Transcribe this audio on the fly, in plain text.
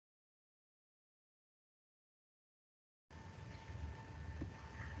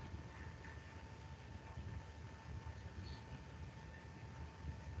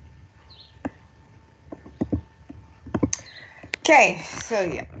Okay, so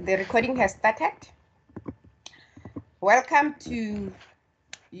yeah, the recording has started. Welcome to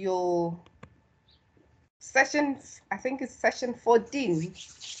your session, I think it's session 14,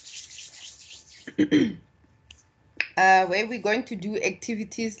 where we're going to do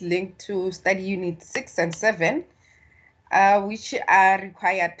activities linked to study unit 6 and 7, which are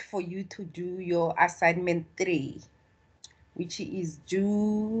required for you to do your assignment 3, which is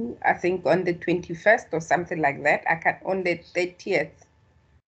due, I think, on the 21st or something like that. On the 30th.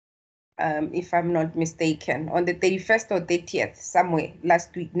 If I'm not mistaken, on the 31st or 30th, somewhere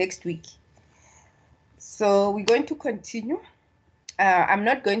next week. So we're going to continue. I'm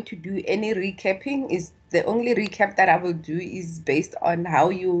not going to do any recapping. Is the only recap that I will do is based on how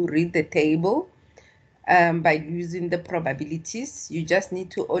you read the table by using the probabilities. You just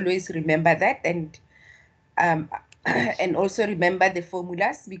need to always remember that and also remember the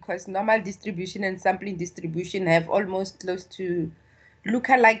formulas, because normal distribution and sampling distribution have almost close to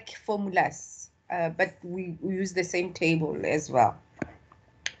look-alike formulas, but we use the same table as well.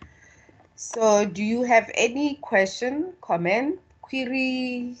 So do you have any question, comment,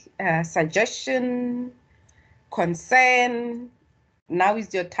 query, suggestion, concern? Now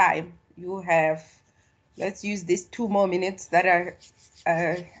is your time. You have, let's use these 2 more minutes that are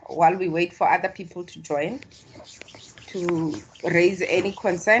while we wait for other people to join, to raise any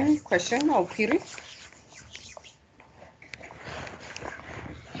concern, question, or query.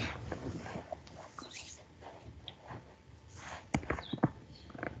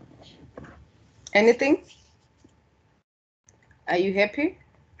 Anything? Are you happy?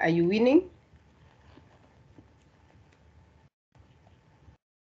 Are you winning?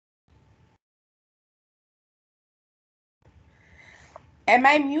 Am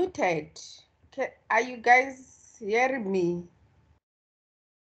I muted? Are you guys hearing me?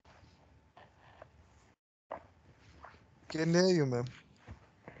 Can hear you, ma'am.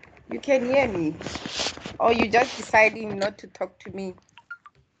 You can hear me? Or you just deciding not to talk to me?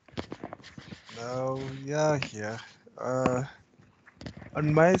 Now, yeah.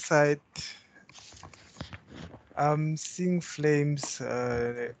 On my side, I'm seeing flames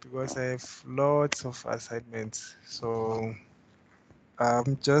because I have lots of assignments. So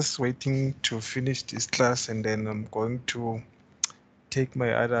I'm just waiting to finish this class, and then I'm going to take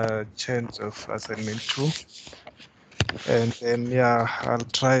my other chance of assignment 2. And then, yeah, I'll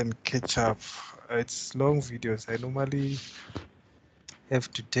try and catch up. It's long videos. I normally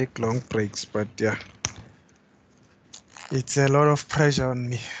have to take long breaks, but yeah. It's a lot of pressure on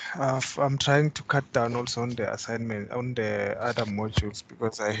me. I'm trying to cut down also on the assignment, on the other modules,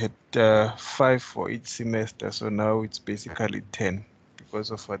 because I had 5 for each semester. So now it's basically 10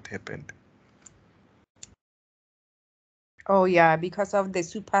 because of what happened. Oh yeah, because of the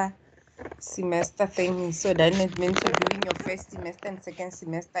super semester thing. So then it means you're doing your first semester and second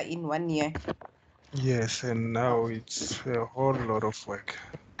semester in 1 year. Yes, and now it's a whole lot of work.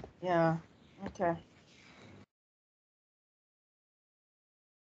 Yeah, okay.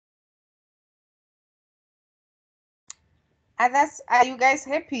 Others, are you guys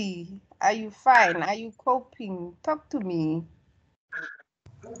happy? Are you fine? Are you coping? Talk to me.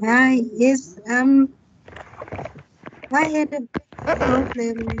 Hi, yes, I had a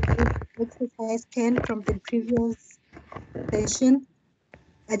problem with exercise 10 from the previous session.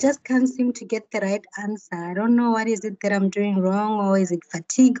 I just can't seem to get the right answer. I don't know what is it that I'm doing wrong, or is it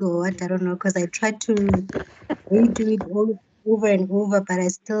fatigue or what, I don't know, because I tried to redo it all over and over, but I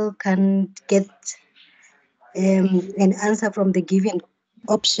still can't get an answer from the given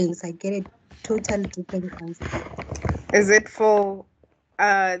options. I get a totally different answer. Is it for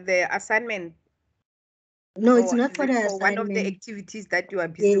the assignment? No, it's Or not is for it the for one of the assignment. activities that you are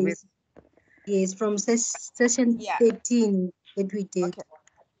busy with? Yes, from session Yeah. 13 that we did. Okay.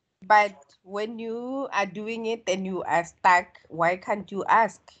 But when you are doing it and you are stuck, why can't you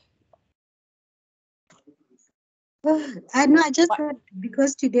ask? I know, I just thought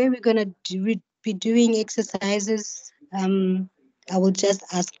because today we're gonna be doing exercises, I will just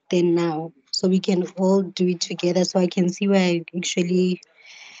ask them now so we can all do it together so I can see where I actually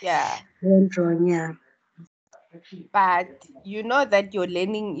went wrong. Yeah. But you know that your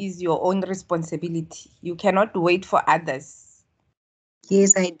learning is your own responsibility. You cannot wait for others.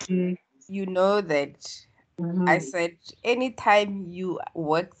 Yes, I do. You know that. I said anytime you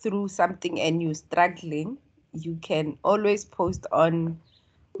work through something and you're struggling, you can always post on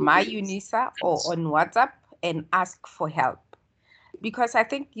my UNISA or on WhatsApp and ask for help. Because I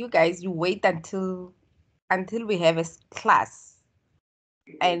think you guys, you wait until we have a class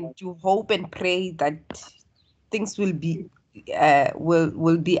and you hope and pray that things will be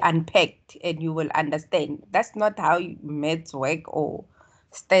will be unpacked and you will understand. That's not how maths work or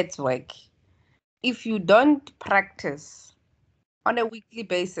stats work. If you don't practice on a weekly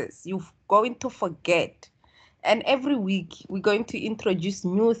basis, you're going to forget. And every week, we're going to introduce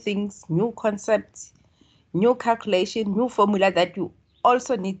new things, new concepts, new calculation, new formula that you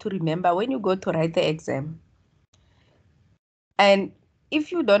also need to remember when you go to write the exam. And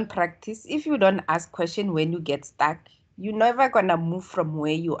if you don't practice, if you don't ask question when you get stuck, you're never gonna move from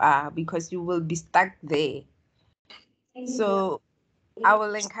where you are because you will be stuck there. So I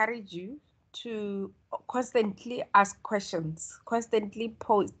will encourage you to constantly ask questions, constantly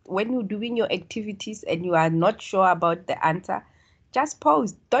post. When you're doing your activities and you are not sure about the answer, just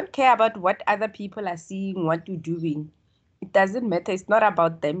post. Don't care about what other people are seeing, what you're doing. It doesn't matter. It's not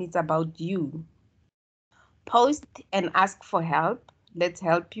about them, it's about you. Post and ask for help. Let's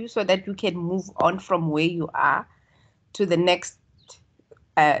help you so that you can move on from where you are to the next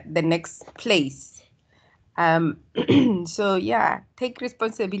place. So yeah, take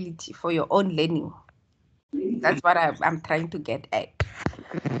responsibility for your own learning. That's what I'm trying to get at.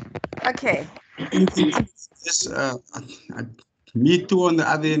 Okay. Yes, I, me too. On the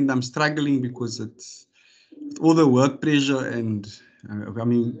other end, I'm struggling because it's all the work pressure and I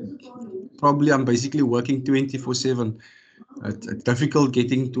mean, probably I'm basically working 24/7. It's difficult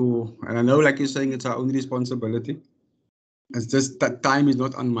getting to, and I know, like you're saying, it's our own responsibility. It's just that time is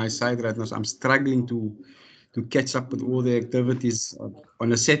not on my side right now, so I'm struggling to catch up with all the activities.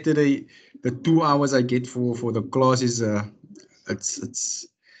 On a Saturday, the 2 hours I get for the class is it's it's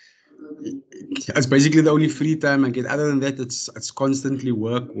it's basically the only free time I get. Other than that, it's constantly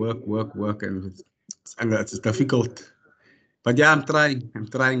work, and it's difficult. But yeah, I'm trying. I'm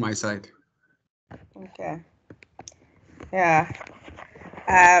trying my side. Okay. Yeah.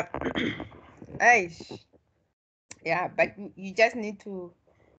 Uh, aish. Yeah, but you just need to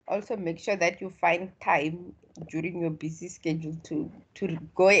also make sure that you find time during your busy schedule to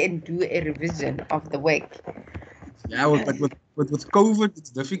go and do a revision of the work. Yeah, well, but with COVID,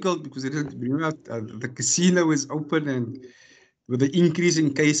 it's difficult because remember the casino is open, and with the increase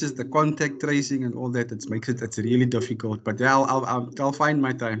in cases, the contact tracing and all that, it makes it's really difficult. But yeah, I'll find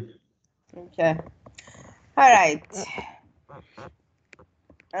my time. Okay. All right.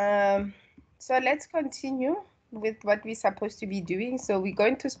 So let's continue with what we're supposed to be doing. So we're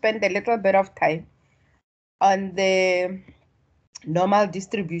going to spend a little bit of time on the normal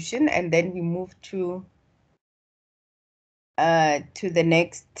distribution, and then we move to the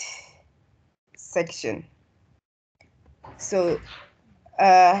next section. So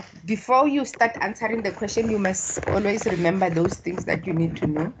before you start answering the question, you must always remember those things that you need to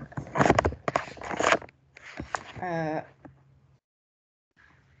know.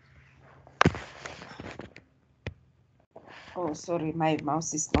 Oh, sorry, my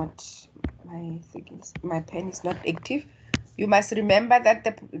mouse is not, my pen is not active. You must remember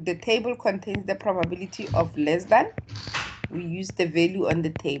that the table contains the probability of less than. We use the value on the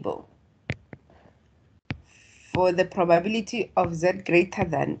table. For the probability of z greater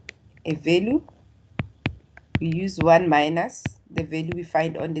than a value, we use 1 minus the value we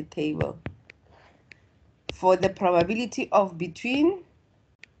find on the table. For the probability of between,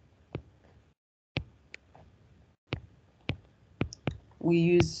 we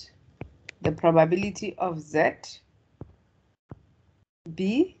use the probability of z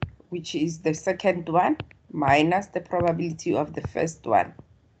b, which is the second one, minus the probability of the first one.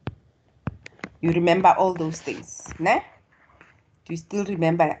 You remember all those things, né? Do you still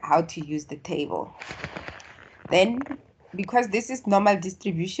remember how to use the table? Then, because this is normal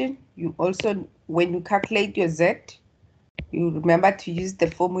distribution, you also, when you calculate your z, you remember to use the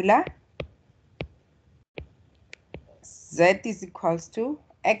formula. Z is equals to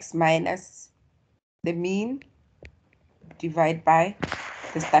x minus the mean divided by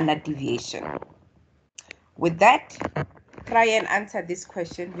the standard deviation. With that, try and answer this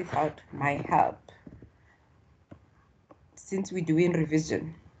question without my help. Since we're doing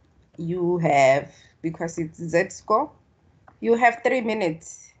revision, you have, because it's Z score, you have 3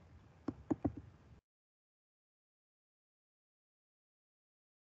 minutes.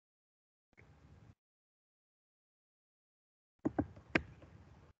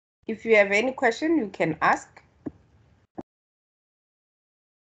 If you have any question, you can ask.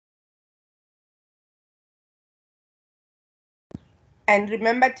 And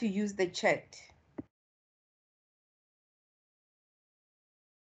remember to use the chat.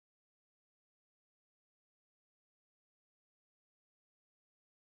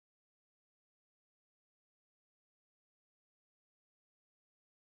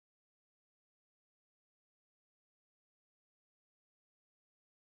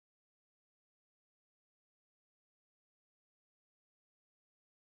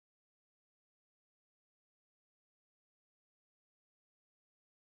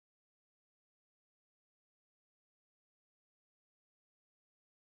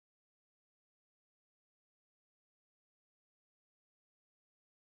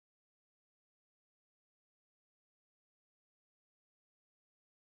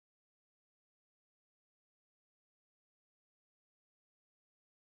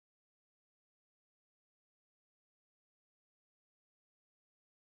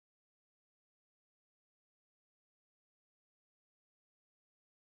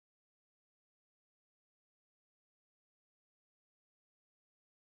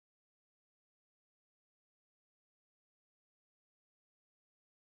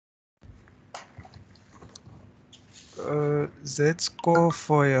 Z score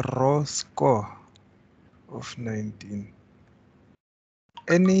for a raw score of 19.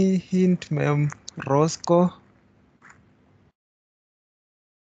 Any hint, ma'am? Raw score,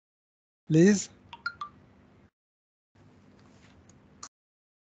 please?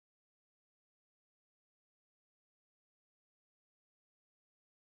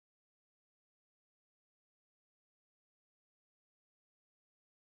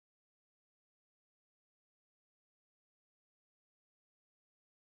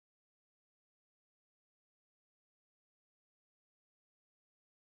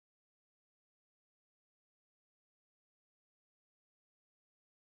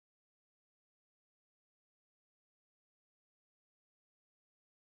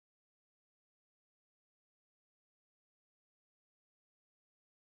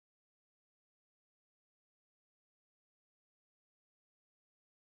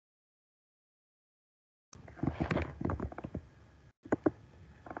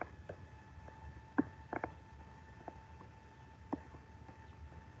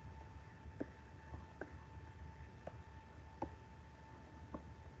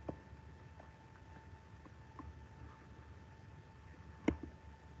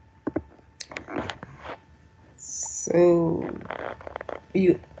 So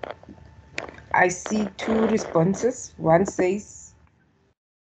I see two responses. One says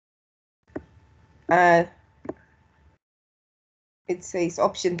it says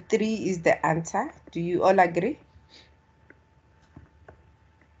option 3 is the answer. Do you all agree?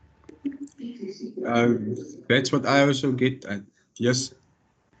 That's what I also get. Yes.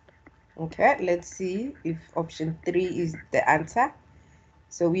 Okay, let's see if option 3 is the answer.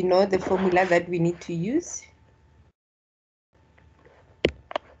 So we know the formula that we need to use.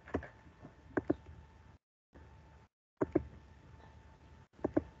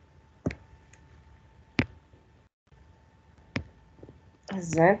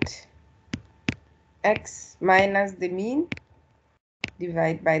 Z x minus the mean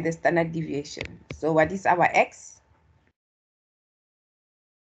divided by the standard deviation. So what is our x?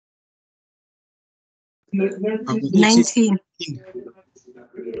 19.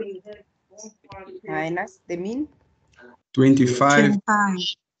 Minus the mean 25. 25.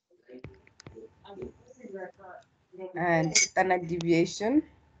 and standard deviation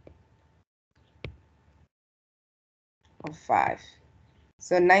of 5.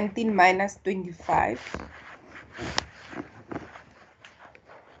 So 19 minus 25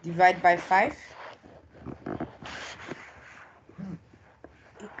 divided by 5.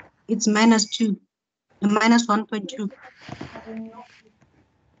 It's minus 2. Minus 1.2.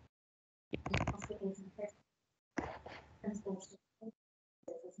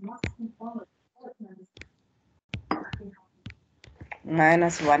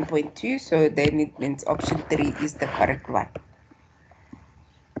 Minus 1.2, so then it means option 3 is the correct one.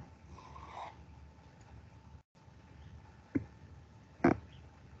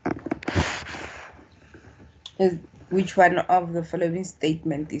 Which one of the following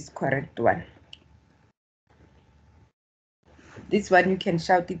statement is correct one? This one you can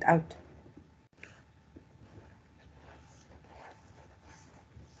shout it out.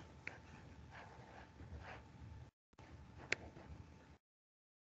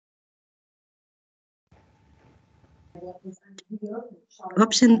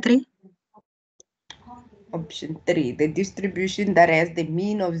 Option 3. Option 3, the distribution that has the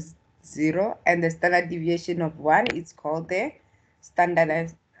mean of 0 and the standard deviation of 1 is called the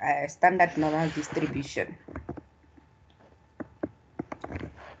standard normal distribution.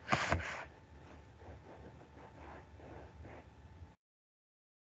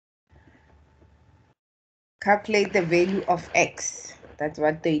 Calculate the value of x. That's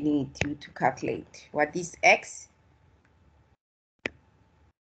what they need you to calculate. What is x?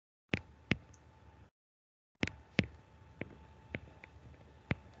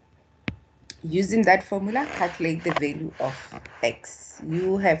 Using that formula, calculate the value of x.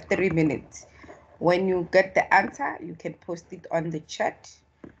 You have 3 minutes. When you get the answer, you can post it on the chat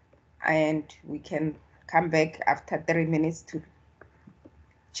and we can come back after 3 minutes to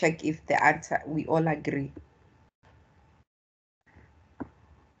check if the answer we all agree.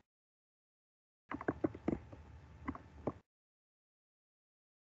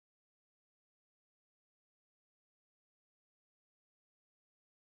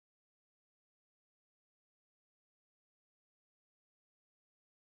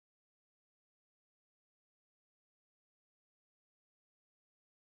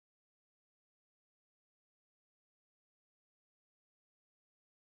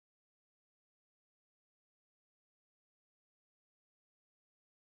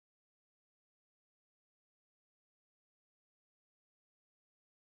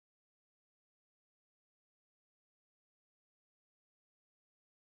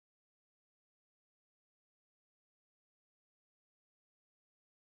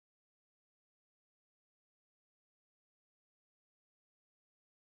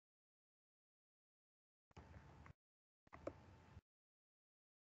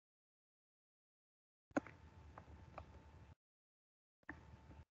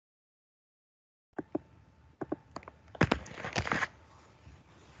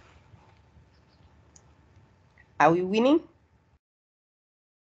 Are we winning?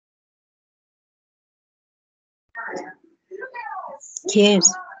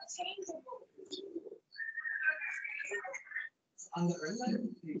 Yes.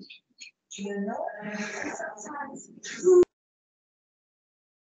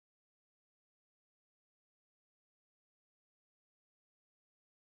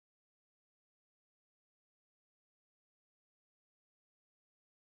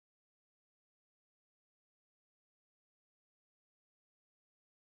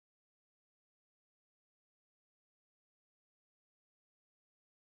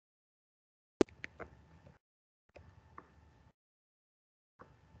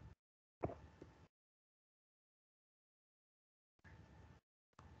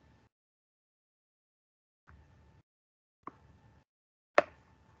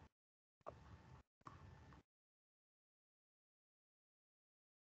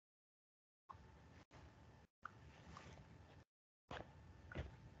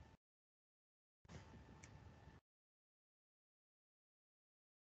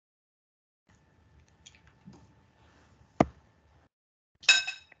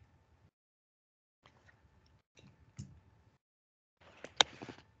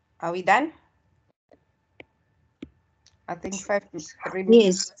 Are we done? I think 3 minutes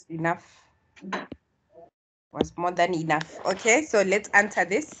Yes. was enough. Was more than enough. Okay, so let's answer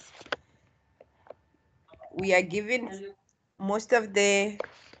this. We are given most of the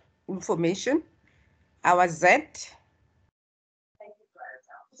information. Our Z,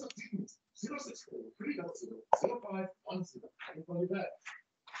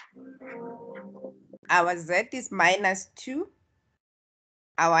 our Z is -2.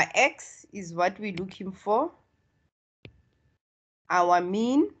 Our X is what we're looking for. Our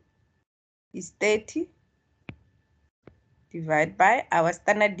mean is 30 divided by our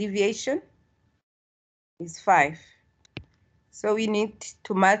standard deviation is 5. So we need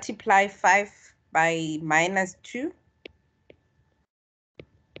to multiply 5 by -2.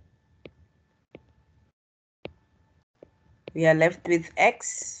 We are left with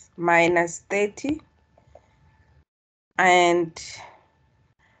X minus 30 and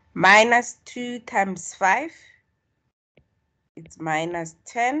 -2 times 5, it's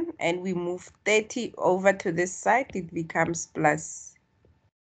 -10, and we move 30 over to this side, it becomes plus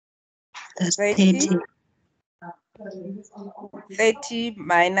That's 30. 30. 30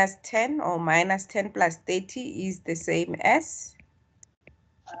 minus 10 or -10 plus 30 is the same as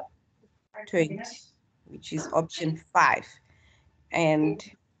 20, which is option 5. And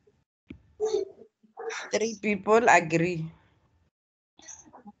 3 people agree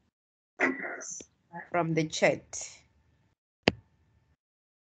from the chat.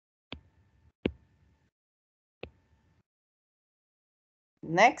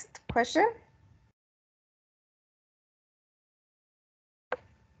 Next question.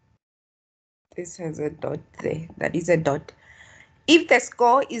 This has a dot there. That is a dot. If the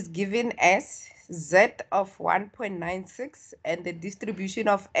score is given as Z of 1.96 and the distribution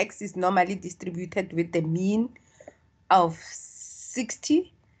of X is normally distributed with the mean of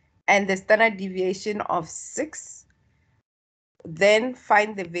 60 and the standard deviation of 6, then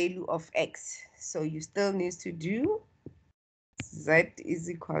find the value of X. So you still need to do Z is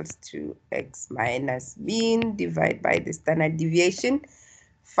equals to X minus mean divided by the standard deviation.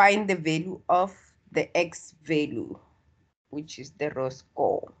 Find the value of the X value, which is the raw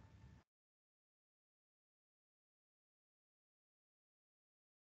score.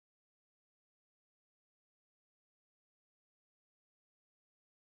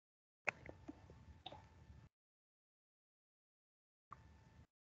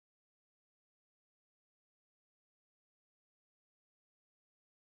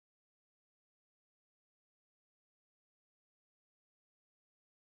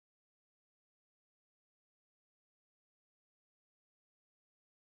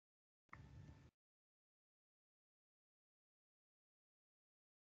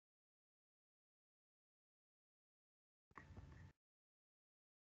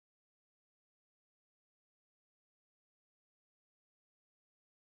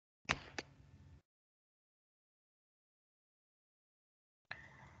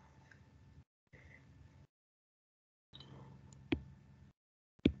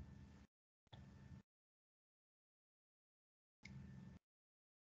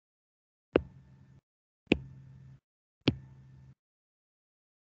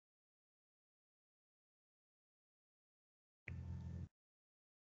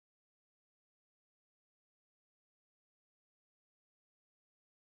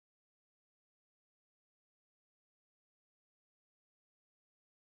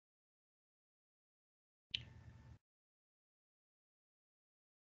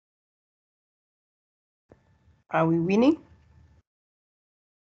 Are we winning?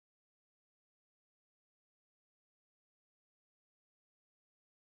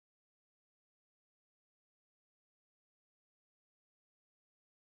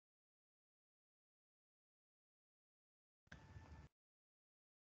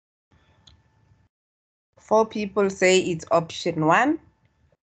 Four people say it's option 1.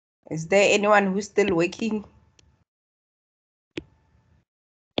 Is there anyone who's still working?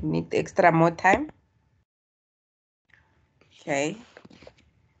 Need extra more time? Okay.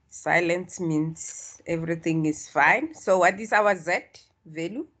 Silence means everything is fine. So what is our Z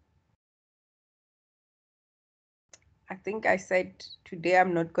value? I think I said today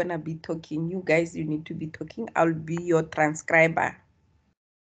I'm not gonna be talking. You guys, you need to be talking. I'll be your transcriber.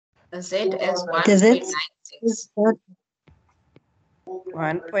 The Z is The Z 1.96. is what?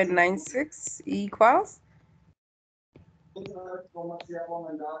 1.96 equals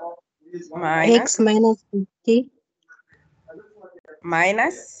minus X minus 50,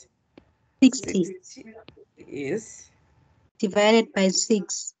 minus 60 60 is divided by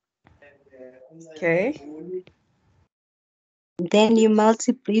 6. okay. Then you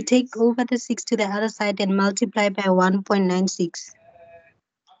multiply, you take over the 6 to the other side and multiply by 1.96.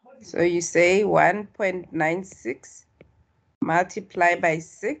 So you say 1.96 multiply by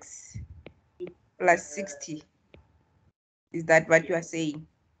 6 plus 60. Is that what you are saying?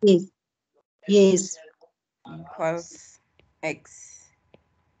 Yes. Yes. Equals X.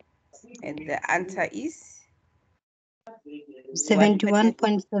 And the answer is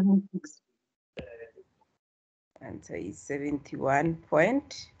 71.76. answer is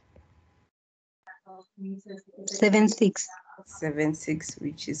 71.76, 76.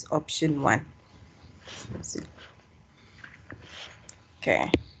 which is option 1.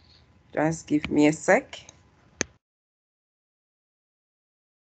 Okay, just give me a sec.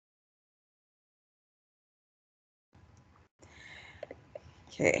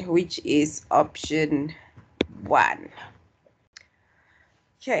 Okay, which is option 1.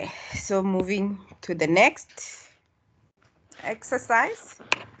 Okay, so moving to the next exercise.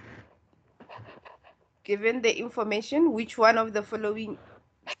 Given the information, which one of the following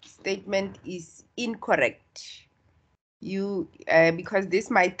statement is incorrect? You because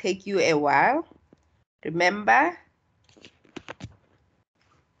this might take you a while. Remember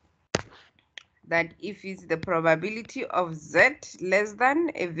that if it's the probability of Z less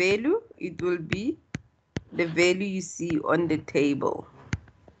than a value, it will be the value you see on the table.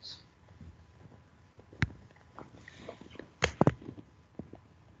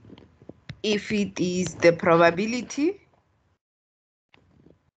 If it is the probability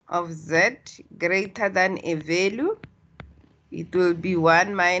of Z greater than a value, it will be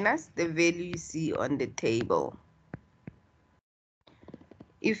 1 minus the value you see on the table.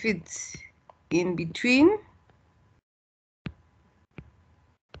 If it's in between,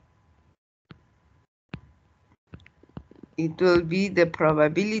 it will be the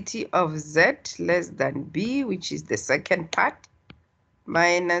probability of Z less than B, which is the second part,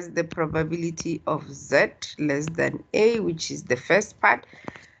 minus the probability of Z less than A, which is the first part.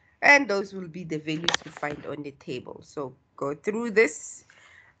 And those will be the values you find on the table. So go through this.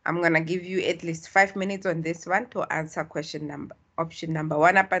 I'm going to give you at least 5 minutes on this one to answer option number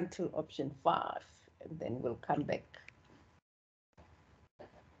 1 up until option 5. And then we'll come back.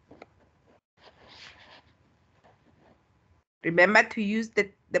 Remember to use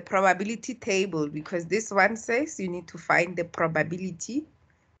the probability table, because this one says you need to find the probability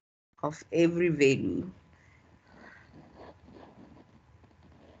of every value.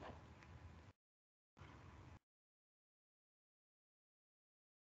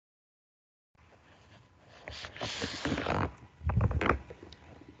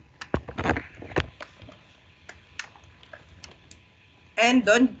 And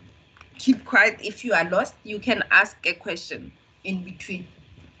don't keep quiet. If you are lost, you can ask a question in between.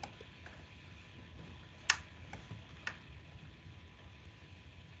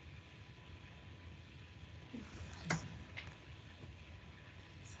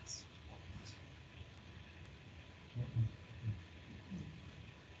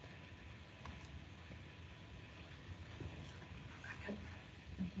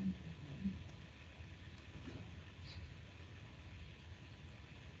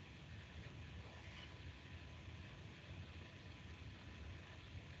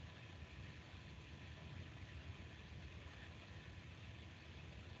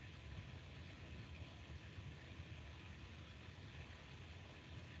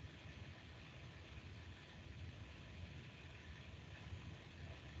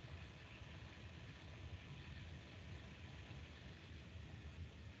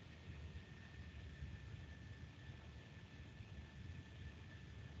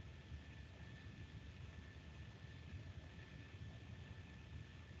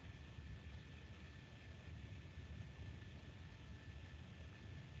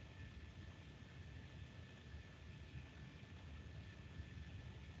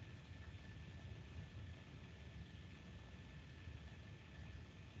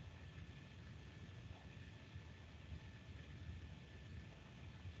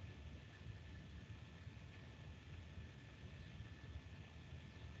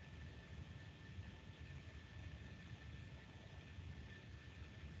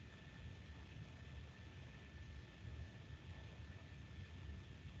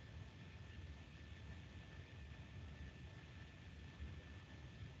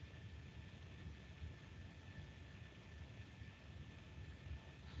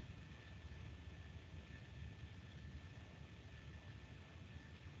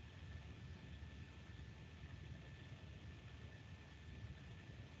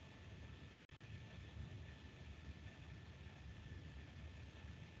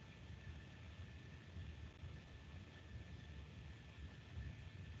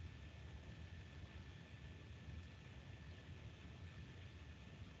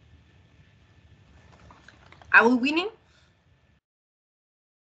 Are we winning?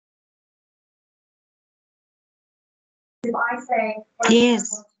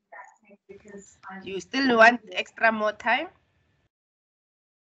 Yes. Do you still want extra more time?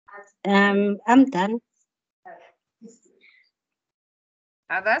 I'm done.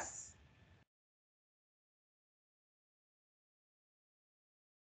 Others?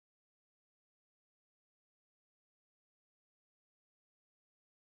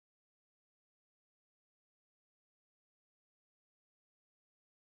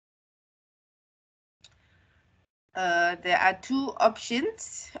 There are two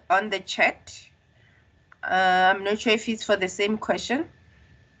options on the chat. I'm not sure if it's for the same question.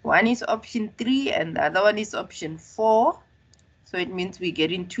 One is option 3 and the other one is option 4. So it means we're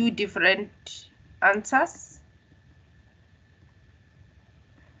getting two different answers.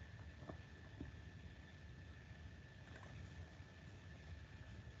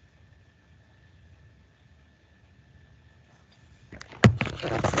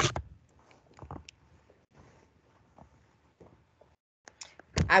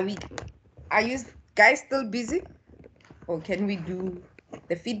 Are you guys still busy? Or can we do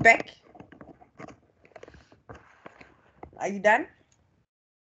the feedback? Are you done?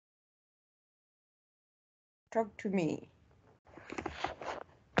 Talk to me.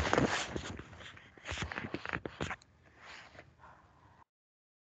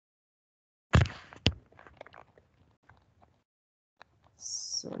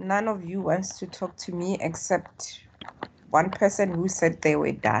 So none of you wants to talk to me except one person who said they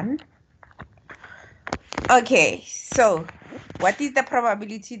were done. Okay, so what is the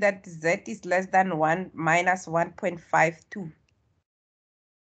probability that Z is less than 1 minus 1.52?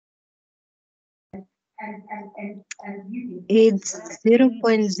 It's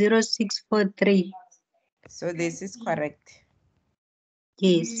 0.0643. So this is correct.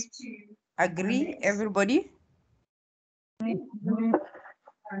 Yes. Agree, everybody?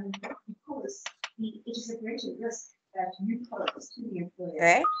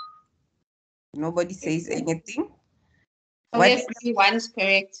 Okay. Nobody says anything. What is Everyone's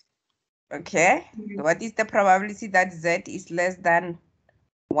correct. okay? What is the probability that Z is less than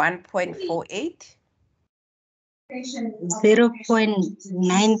 1.48?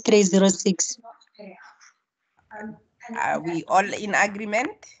 0.9306. Are we all in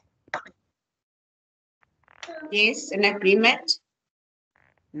agreement? Yes, an agreement.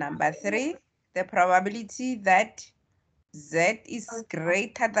 Number 3, the probability that Z is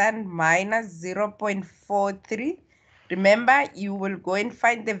greater than minus 0.43. Remember, you will go and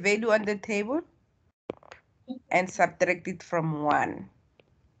find the value on the table and subtract it from 1.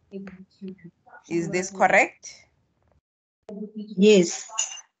 Is this correct? Yes.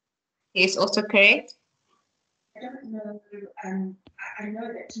 Yes, also correct.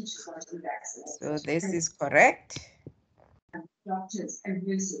 So this is correct.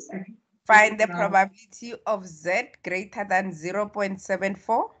 Find the probability of Z greater than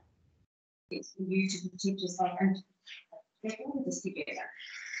 0.74. You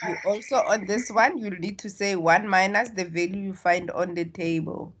also, on this one, you'll need to say 1 minus the value you find on the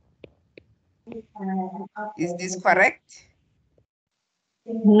table. Is this correct?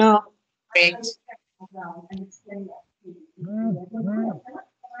 No. Correct.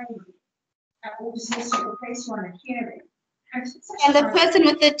 Can the person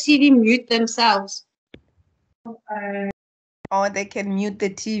with the TV mute themselves? Or they can mute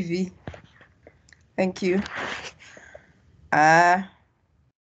the TV. Thank you.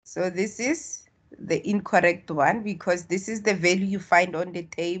 So this is the incorrect one because this is the value you find on the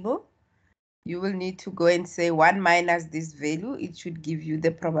table. You will need to go and say 1 minus this value. It should give you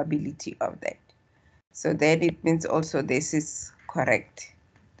the probability of that. So then it means also this is correct.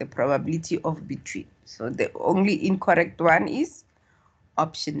 The probability of between. So the only incorrect one is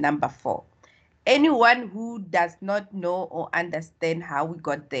option number 4. Anyone who does not know or understand how we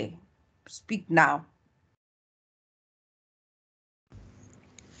got there, speak now.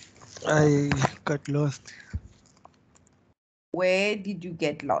 I got lost. Where did you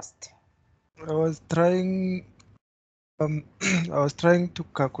get lost? I was trying I was trying to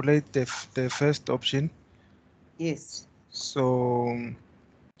calculate the first option. Yes. So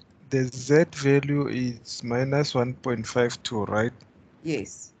the Z value is minus 1.52, right?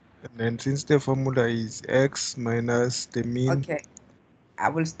 Yes. And then since the formula is X minus the mean. Okay. I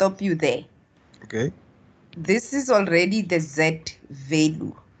will stop you there. Okay. This is already the Z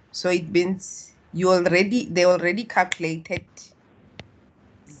value. So it means they already calculated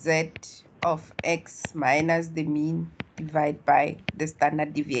Z of X minus the mean divided by the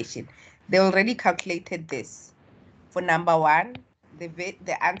standard deviation. They already calculated this. For number 1,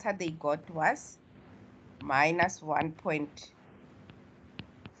 the answer they got was minus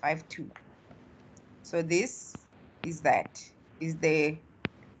 1.52. So this is that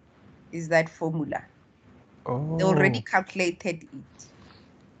formula. Oh. They already calculated it.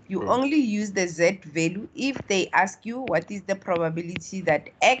 You only use the Z value if they ask you what is the probability that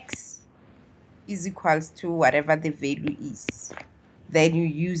X is equals to whatever the value is. Then you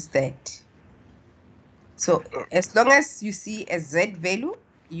use that. So as long as you see a Z value,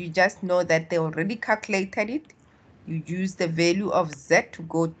 you just know that they already calculated it. You use the value of Z to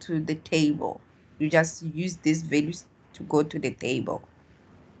go to the table. You just use these values to go to the table.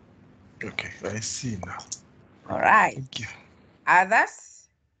 Okay, I see now. All right. Thank you. Others,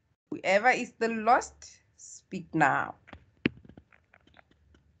 whoever is still lost, speak now.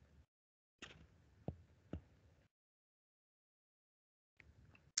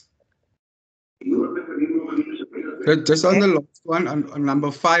 Just on the last one, on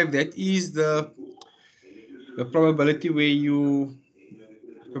number 5, that is the probability where you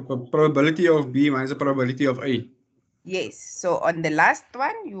the probability of B minus the probability of A. Yes, so on the last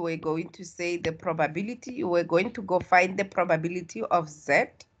one, you were going to say the probability, you were going to go find the probability of Z,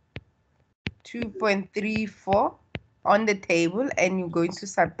 2.34 on the table, and you're going to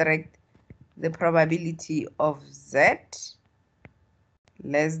subtract the probability of Z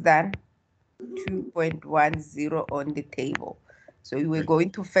less than 2.10 on the table. So you were going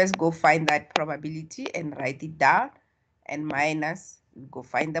to first go find that probability and write it down, and minus, you go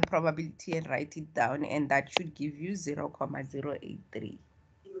find the probability and write it down, and that should give you 0.083.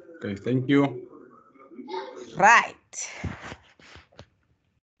 Okay, thank you. Right.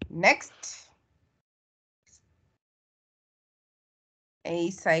 Next. A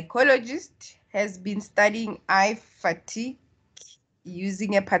psychologist has been studying eye fatigue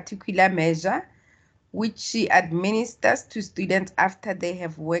using a particular measure which she administers to students after they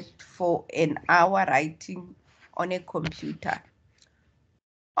have worked for an hour writing on a computer.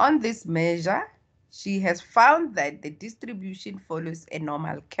 On this measure, she has found that the distribution follows a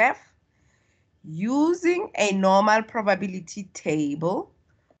normal curve. Using a normal probability table,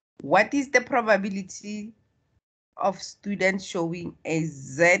 what is the probability of students showing a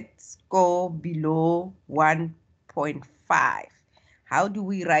Z score below 1.5? How do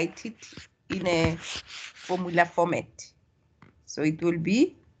we write it in a formula format? So it will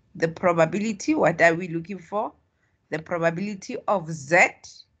be the probability. What are we looking for? The probability of Z.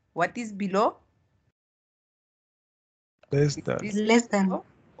 What is below? Less than. Less than.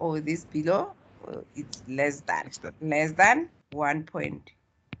 Or this below? It's less than. Less than.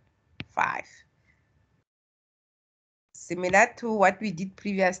 1.5. Similar to what we did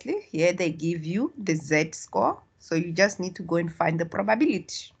previously, here they give you the Z score. So you just need to go and find the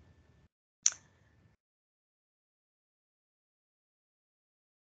probability.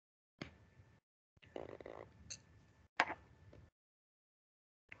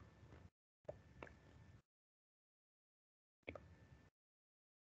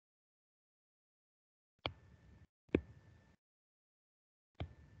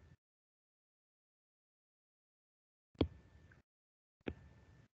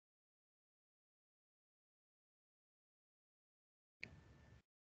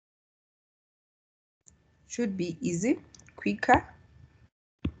 Should be easy, quicker.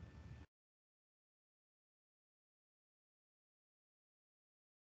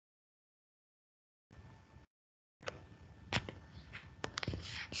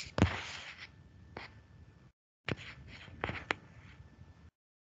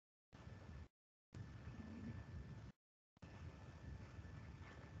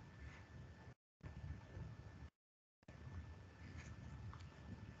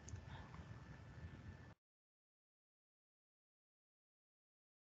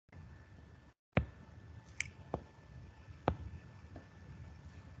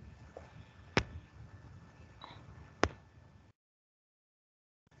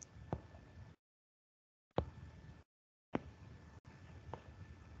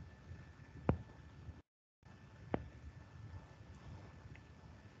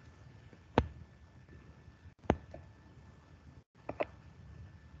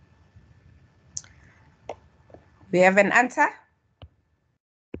 We have an answer?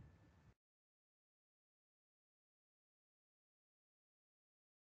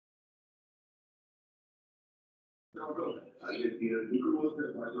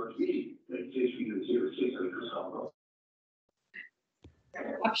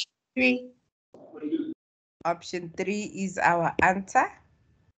 Option 3. Option 3 is our answer.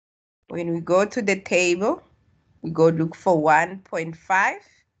 When we go to the table, we go look for 1.5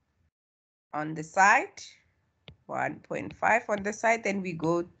 on the side, 1.5 on the side, then we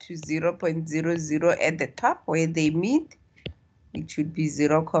go to 0.00 at the top where they meet, which would be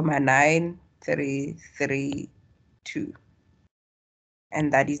 0.9332.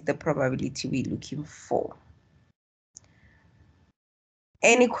 And that is the probability we're looking for.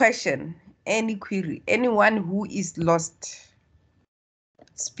 Any question, any query, anyone who is lost,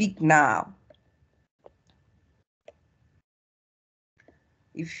 speak now.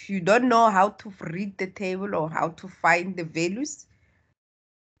 If you don't know how to read the table or how to find the values,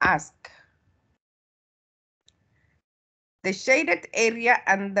 ask. The shaded area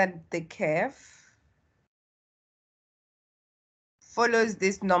under the curve follows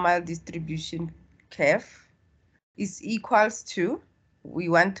this normal distribution curve is equals to, we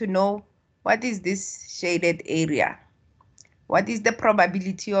want to know what is this shaded area? What is the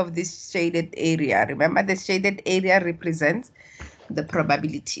probability of this shaded area? Remember, the shaded area represents the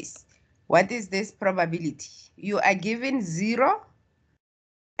probabilities. What is this probability? You are given 0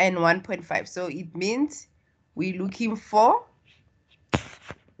 and 1.5. So it means we're looking for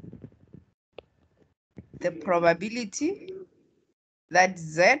the probability that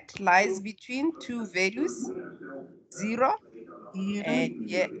Z lies between two values, 0 and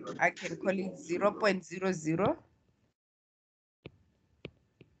yeah, I can call it 0.00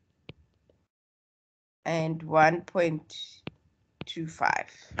 and 1.25.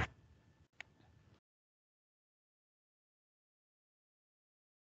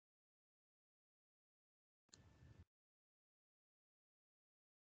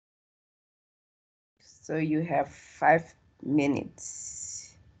 So you have 5 minutes.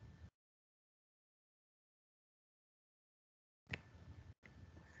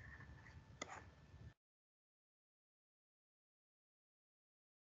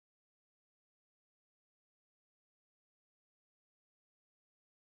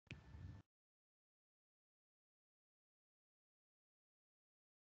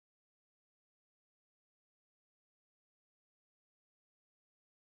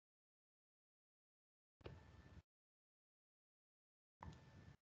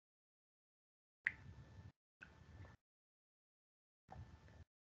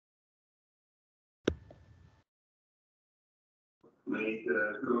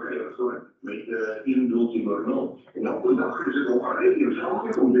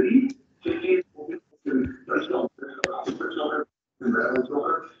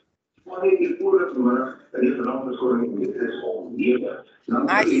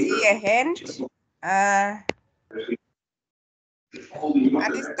 I see a hand.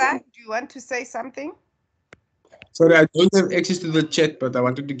 Alistair, do you want to say something? Sorry, I don't have access to the chat, but I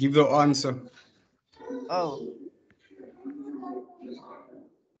wanted to give the answer. Oh.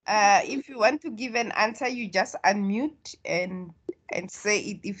 If you want to give an answer, you just unmute and say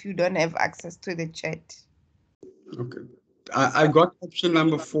it if you don't have access to the chat. Okay. I got option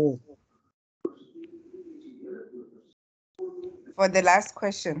number 4. For the last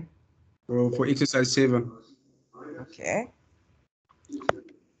question. For exercise 7. Okay.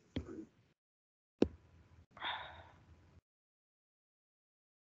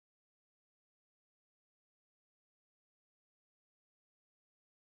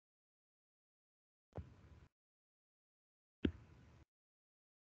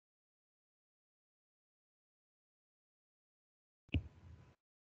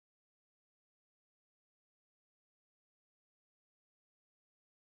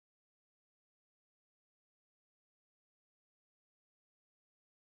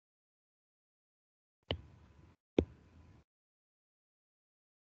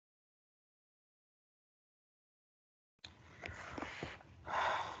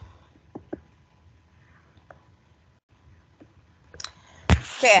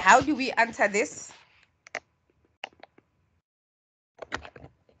 Okay, how do we answer this?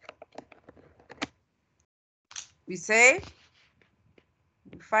 We say,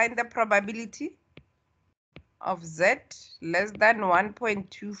 we find the probability of Z less than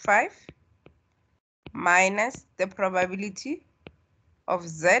 1.25 minus the probability of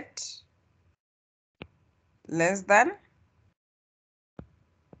Z less than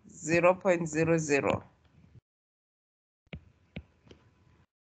 0.00.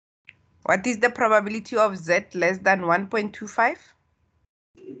 What is the probability of Z less than 1.25?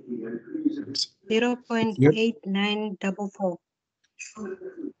 0.8944.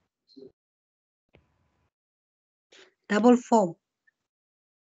 44.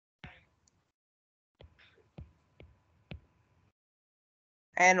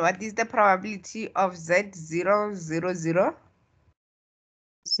 And what is the probability of Z 000? 0.500.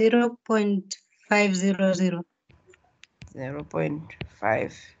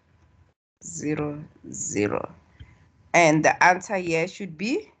 0.500. And the answer here should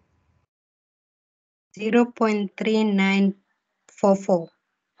be 0.3944.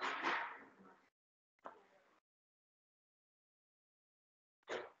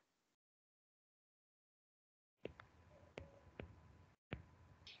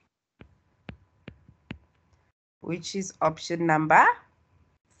 which is option number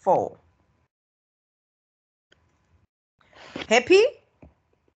 4. Happy?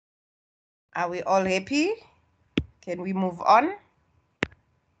 Are we all happy? Can we move on?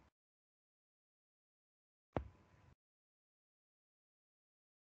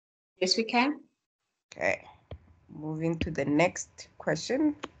 Yes, we can. Okay, moving to the next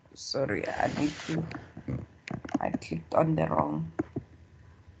question. Sorry, I clicked on the wrong.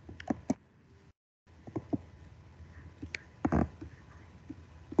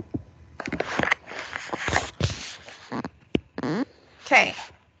 Okay,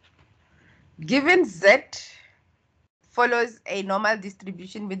 given Z follows a normal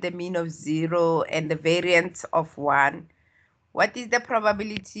distribution with the mean of 0 and the variance of 1, what is the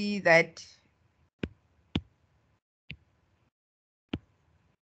probability that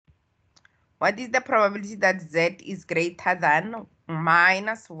Z is greater than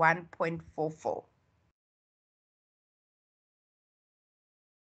minus 1.44?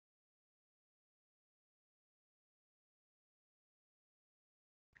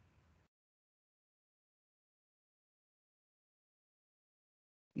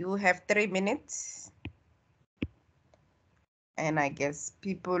 You have 3 minutes. And I guess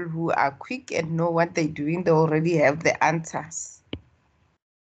people who are quick and know what they're doing, they already have the answers.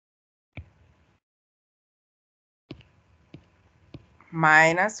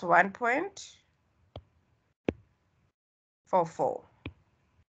 Minus 1.44.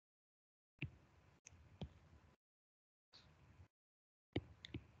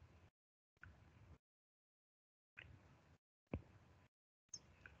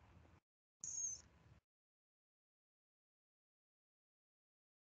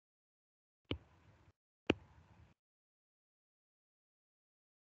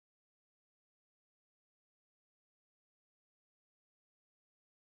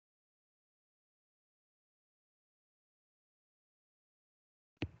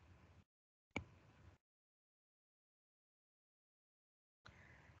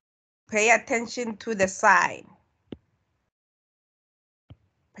 Pay attention to the sign.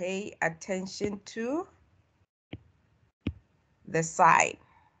 Pay attention to the sign.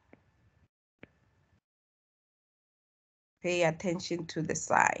 Pay attention to the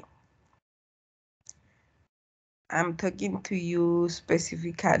sign. I'm talking to you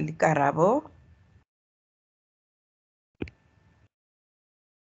specifically, Karabo.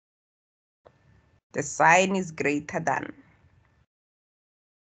 The sign is greater than.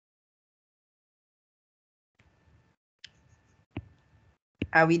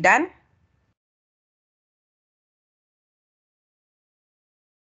 Are we done?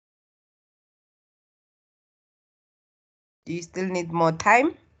 Do you still need more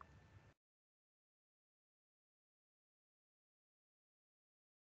time?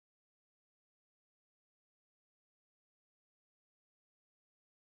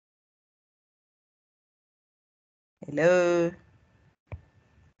 Hello?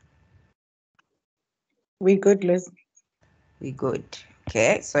 We good, Liz. We good.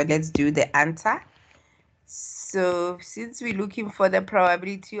 Okay, so let's do the answer. So since we're looking for the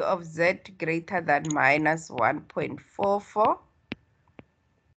probability of Z greater than minus 1.44,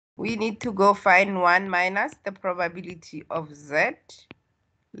 we need to go find 1 minus the probability of Z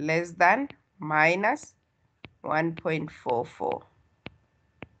less than minus 1.44.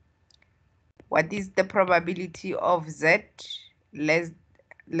 What is the probability of Z less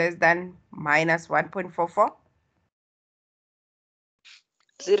than minus 1.44?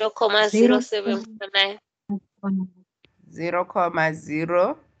 0.0749.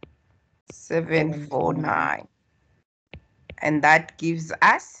 0.0749. And that gives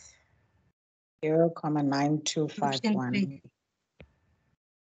us 0.9251.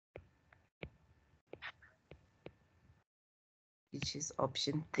 which is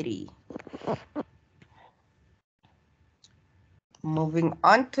option 3. Moving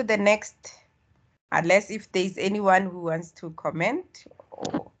on to the next, unless if there's anyone who wants to comment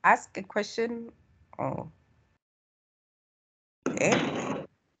or ask a question. Or okay.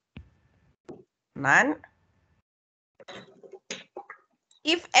 None.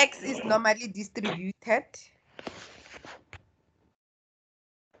 If X is normally distributed,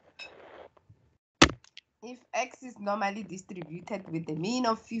 with the mean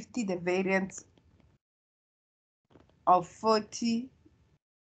of 50, the variance of 40,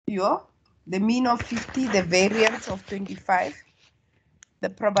 the mean of 50, the variance of 25, the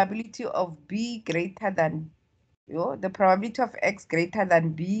probability of B greater than, the probability of X greater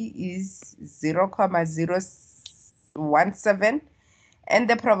than B is 0,017, and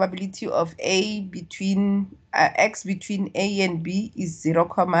the probability of A between X between A and B is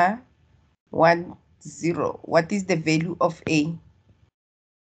 0,10. What is the value of A?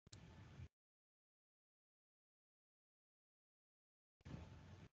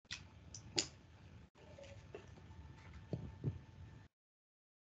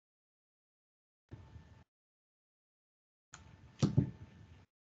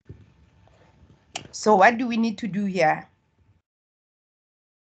 So what do we need to do here?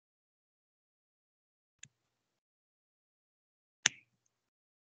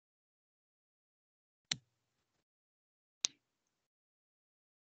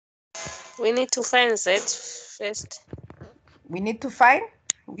 We need to find Z first. We need to find,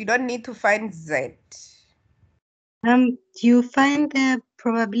 we don't need to find Z. You find the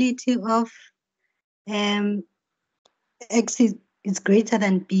probability of X is greater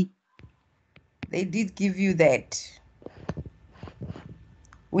than B. They did give you that.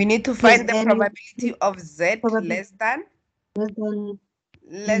 We need to Yes, find the and probability of Z probably less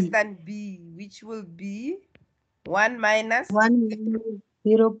than B, which will be 1 minus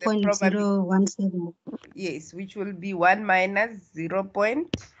 0.017. yes, which will be 1 minus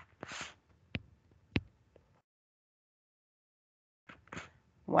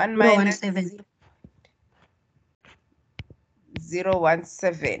 1 minus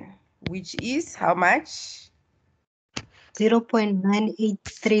 0.017, which is how much?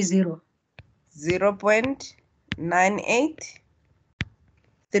 0.9830.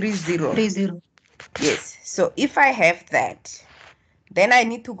 0.9830. Yes, so if I have that, then I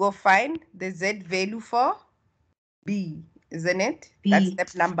need to go find the Z value for B, isn't it? B. That's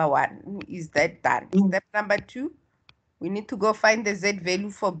step number 1. Is that done? Step number 2, we need to go find the Z value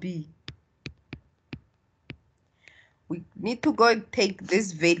for B. We need to go take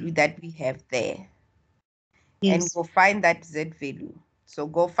this value that we have there and go find that Z value. So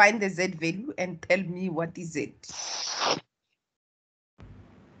go find the Z value and tell me what is it.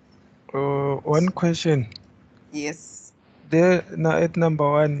 One question. Yes. There now at number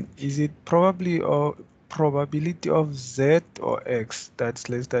 1, is it probably or probability of Z or X that's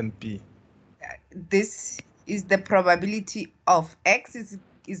less than B? This is the probability of X is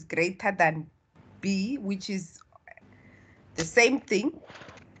greater than B, which is the same thing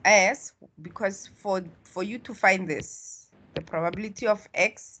as, because for you to find this, the probability of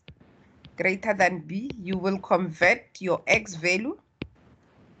X greater than B, you will convert your X value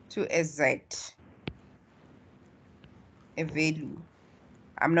to a Z, a value.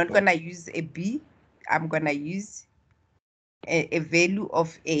 I'm not going to use a B. I'm going to use a value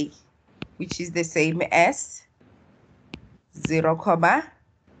of A, which is the same as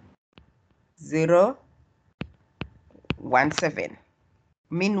 0,017.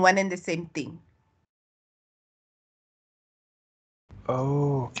 Mean one and the same thing.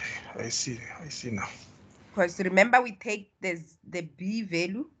 Oh, okay. I see now. Because remember, we take the B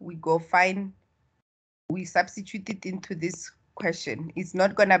value, we go find, we substitute it into this question. It's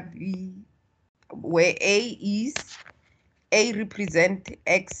not going to be where A represent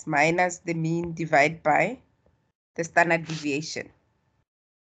X minus the mean divided by the standard deviation.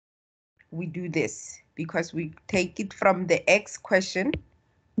 We do this because we take it from the X question,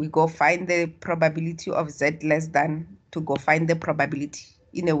 we go find the probability of Z less than to go find the probability.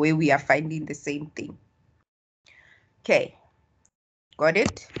 In a way, we are finding the same thing. Okay, got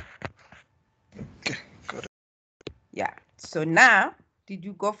it? Okay, got it. Yeah, so now, did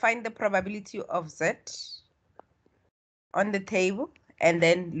you go find the probability of Z on the table and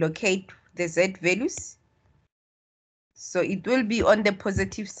then locate the Z values? So it will be on the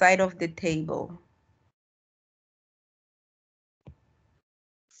positive side of the table.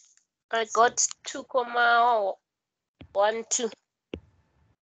 I got 2,12.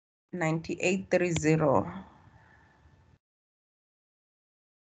 9830.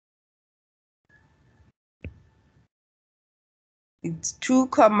 It's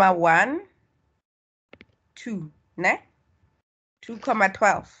 2,12, ne?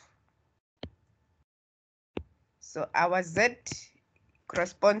 2,12. So our Z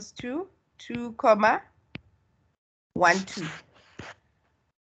corresponds to 2,12.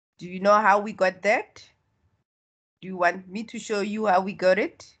 Do you know how we got that? Do you want me to show you how we got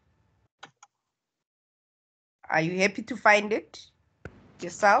it? Are you happy to find it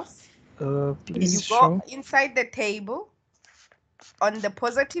yourselves? Please You show. go inside the table. On the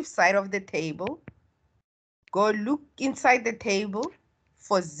positive side of the table, go look inside the table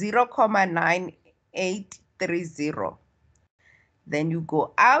for 0,9830. Then you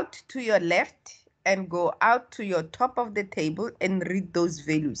go out to your left and go out to your top of the table and read those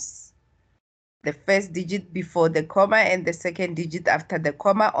values. The first digit before the comma and the second digit after the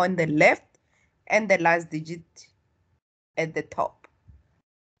comma on the left and the last digit at the top.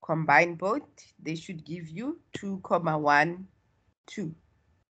 Combine both, they should give you 2,12.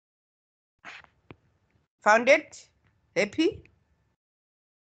 Found it? Happy?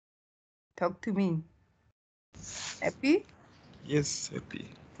 Talk to me. Happy? Yes, happy.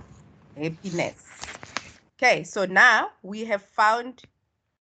 Happiness. Okay, so now we have found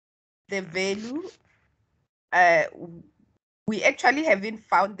the value. We actually haven't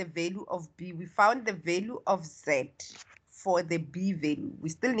found the value of B. We found the value of Z for the B value. We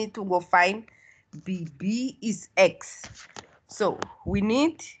still need to go find B. B is X. So we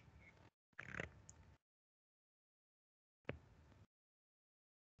need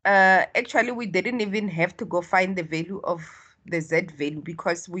actually we didn't even have to go find the value of the Z value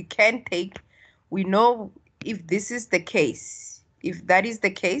because we can take, we know if this is the case, if that is the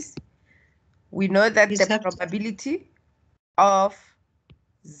case, we know that the probability of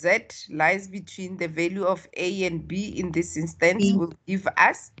Z lies between the value of A and B in this instance will give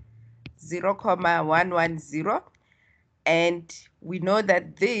us 0,110. And we know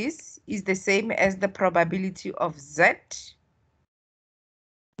that this is the same as the probability of Z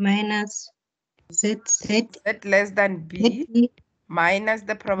minus Z less than B minus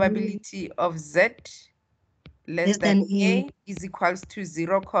the probability of Z less than A is equals to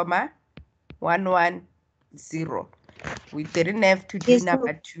 0,110. We didn't have to do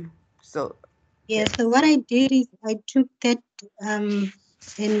number 2. So yeah, so what I did is I took that and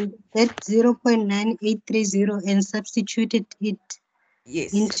that 0.9830 and substituted it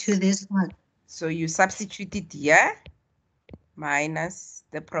into this one. So you substitute it here minus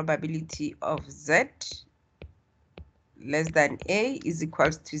the probability of Z less than A is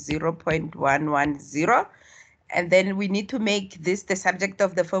equals to 0.110. And then we need to make this the subject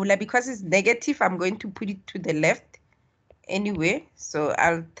of the formula. Because it's negative, I'm going to put it to the left anyway. So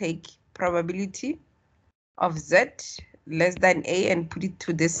I'll take probability of Z less than A and put it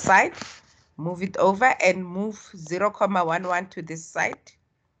to this side. Move it over and move 0,11 to this side.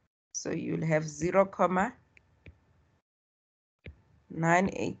 So you'll have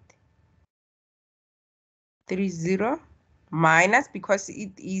 0,9830 minus, because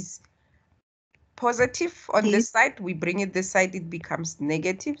it is positive on this side, we bring it this side, it becomes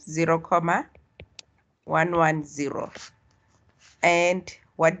negative 0,110. And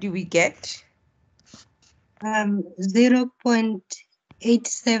what do we get?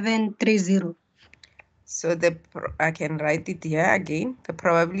 0.8730. So I can write it here again. The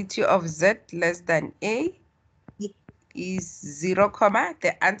probability of Z less than A is 0,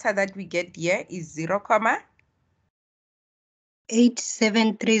 the answer that we get here is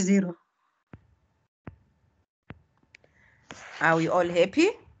 0.8730. Are we all happy?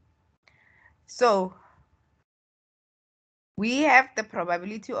 So we have the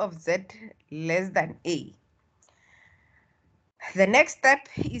probability of Z less than A. The next step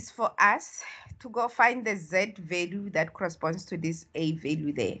is for us to go find the Z value that corresponds to this A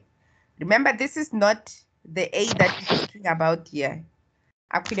value there. Remember, this is not the A that we're talking about here.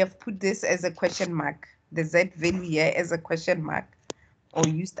 I could have put this as a question mark, the Z value here as a question mark, or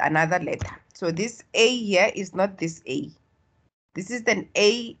used another letter. So this A here is not this A. This is an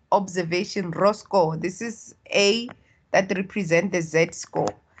A observation raw score. This is A that represents the Z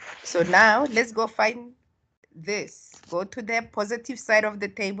score. So now let's go find this. Go to the positive side of the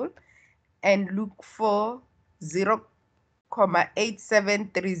table and look for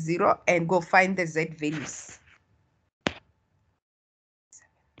 0,8730 and go find the Z values.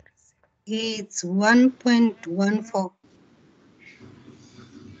 It's 1.14.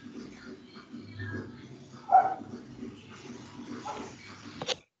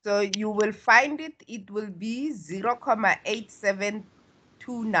 So you will find it will be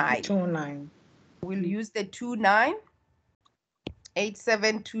 0,8729. 29. We'll use the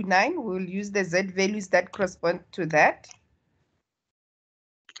 8729. We'll use the Z values that correspond to that,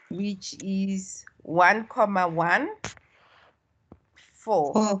 which is 1,14.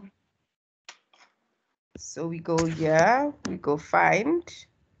 So we go here, we go find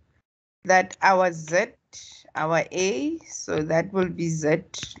that our Z, our A, so that will be Z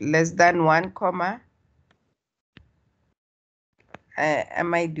less than 1,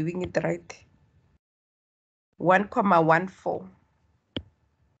 am I doing it right? 1,14.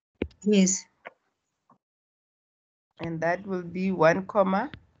 Yes. And that will be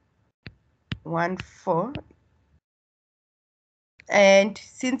 1,14. And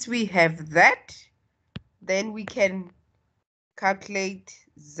since we have that, then we can calculate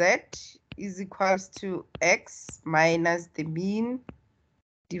Z is equals to X minus the mean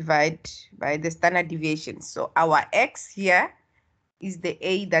divided by the standard deviation. So our X here is the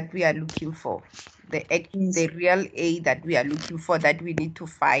A that we are looking for, the real A that we are looking for, that we need to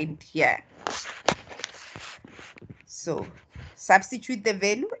find here. So substitute the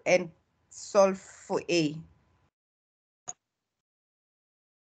value and solve for A.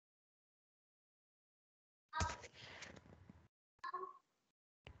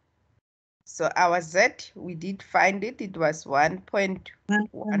 So our Z, we did find it. It was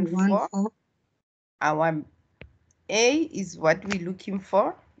 1.14. Our A is what we're looking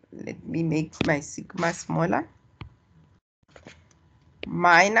for. Let me make my sigma smaller.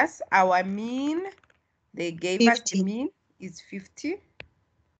 Minus our mean. They gave 50. us the mean is 50.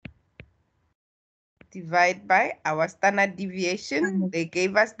 Divide by our standard deviation. They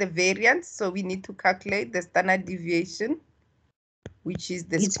gave us the variance, so we need to calculate the standard deviation, which is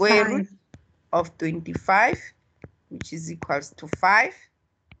the square root of 25, which is equals to 5.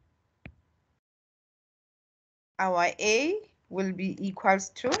 Our A will be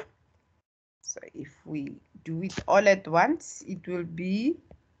equals to, so if we do it all at once, it will be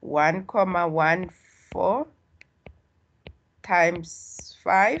 1,14 times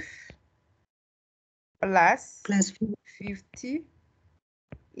 5 plus 50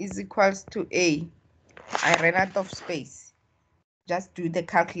 is equals to A. I ran out of space. Just do the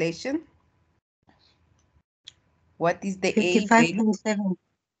calculation. What is the A value? 55.7.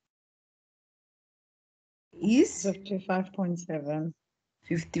 Is 55.7.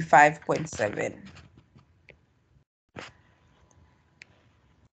 55.7.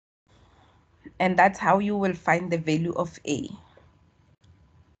 And that's how you will find the value of A.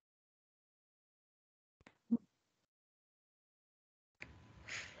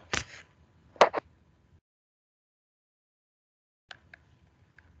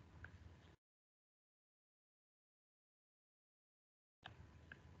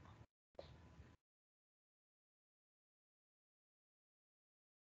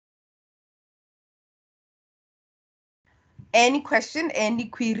 Any question, any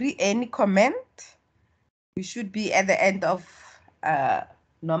query, any comment? We should be at the end of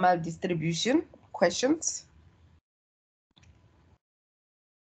normal distribution questions.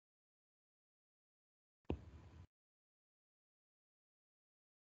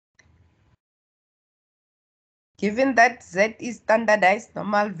 Given that Z is standardized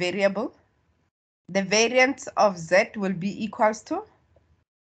normal variable, the variance of Z will be equals to,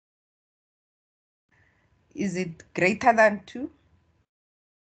 is it greater than 2?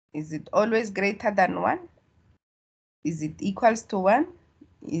 Is it always greater than 1? Is it equals to 1?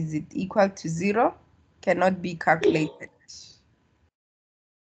 Is it equal to 0? Cannot be calculated.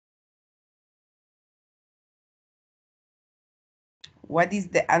 What is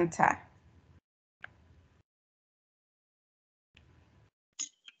the answer?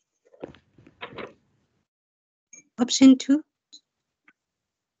 Option 2.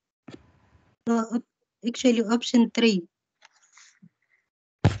 Actually, option 3.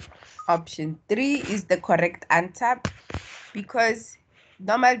 Option 3 is the correct answer, because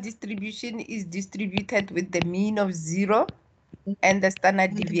normal distribution is distributed with the mean of 0 and the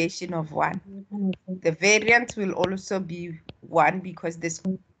standard deviation of 1. The variance will also be 1 because the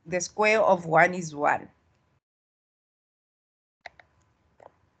square of 1 is 1.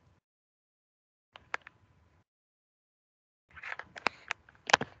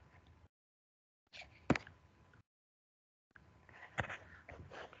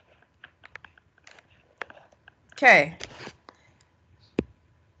 Okay.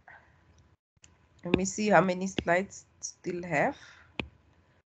 Let me see how many slides still have.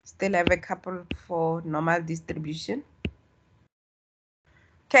 Still have a couple for normal distribution.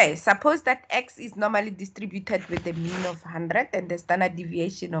 Okay, suppose that X is normally distributed with a mean of 100 and the standard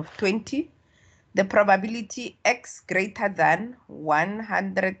deviation of 20. The probability X greater than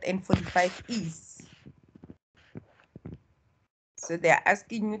 145 is. So they are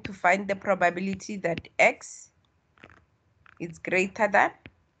asking you to find the probability that X is greater than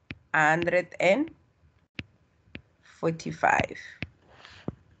 145.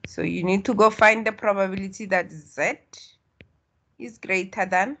 So you need to go find the probability that Z is greater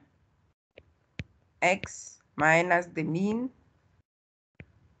than X minus the mean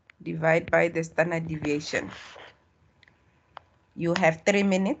divided by the standard deviation. You have 3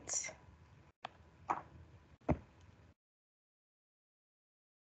 minutes.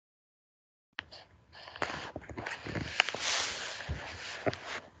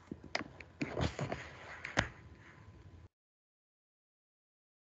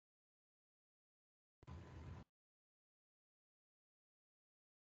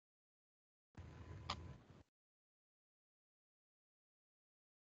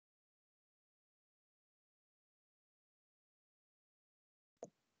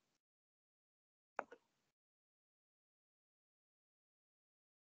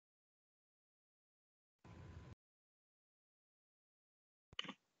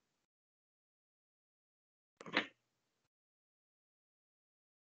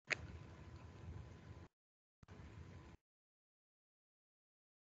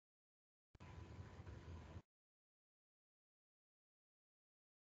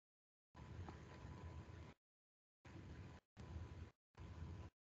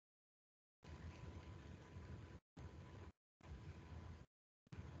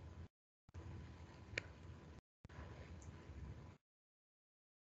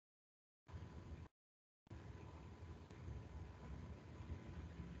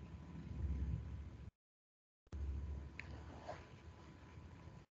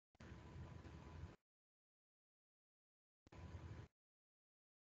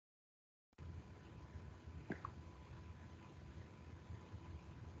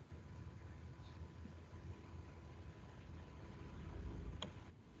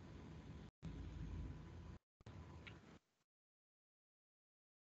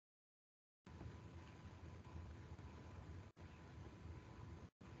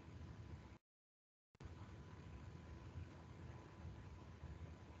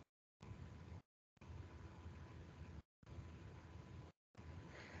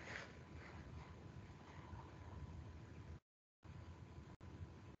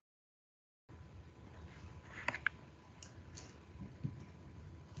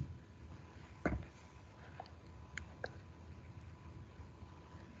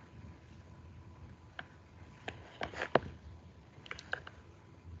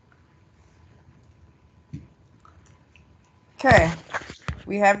 Okay,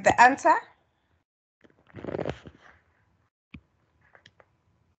 we have the answer.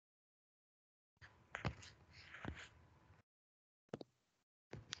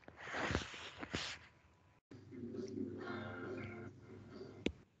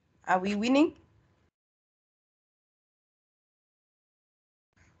 Are we winning?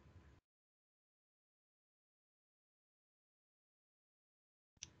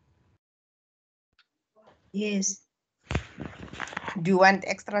 Yes. Do you want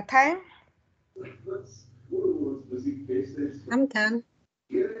extra time? I'm done.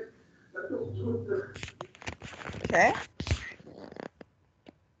 Okay.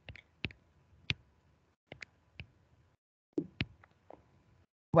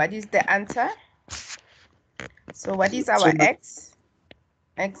 What is the answer? So what is our x?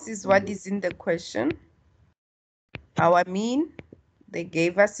 X is what is in the question. Our mean, they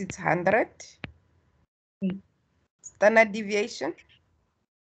gave us it's 100. Standard deviation?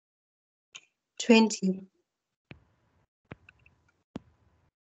 20.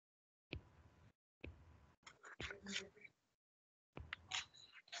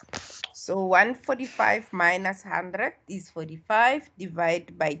 So 145 minus 100 is 45.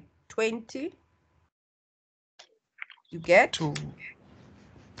 Divide by 20. You get?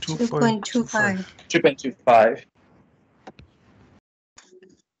 2.25. 2.25.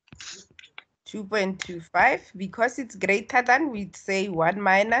 2.25. Because it's greater than, we'd say 1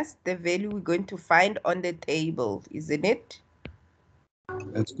 minus the value we're going to find on the table, isn't it?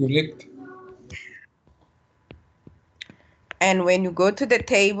 That's correct. And when you go to the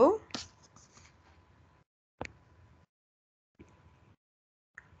table,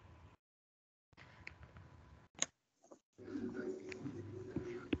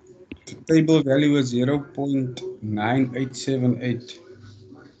 The table value is 0.9878.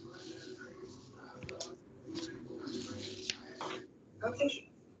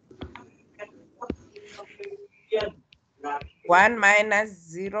 1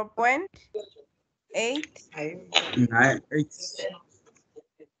 minus 0.8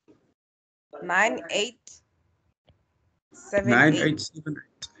 9878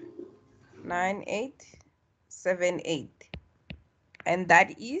 9878, and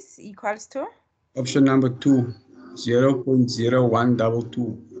that is equals to Option number 2,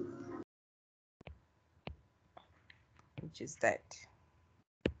 0.0122. which is that.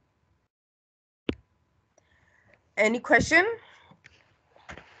 Any question?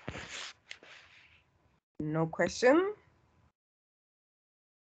 No question.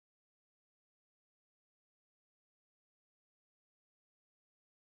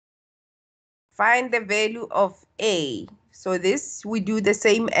 Find the value of A. So this, we do the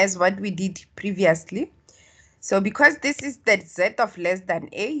same as what we did previously. So because this is the Z of less than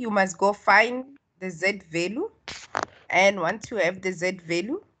A, you must go find the Z value. And once you have the Z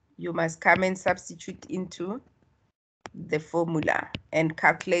value, you must come and substitute into the formula and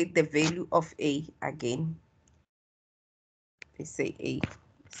calculate the value of A again. We say A.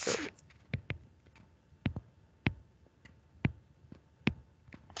 So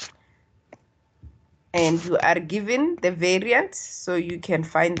and you are given the variance, so you can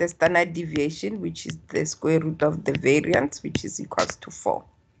find the standard deviation, which is the square root of the variance, which is equals to 4.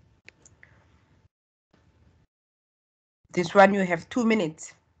 This one you have 2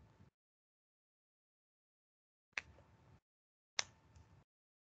 minutes.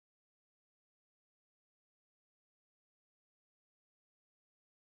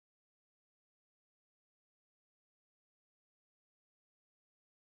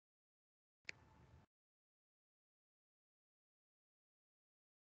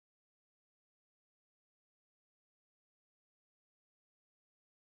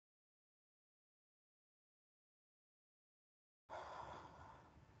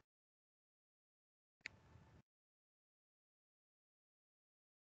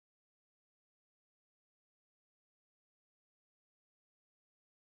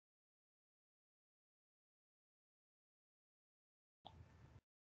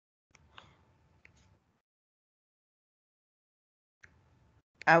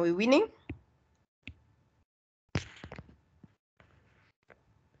 Are we winning?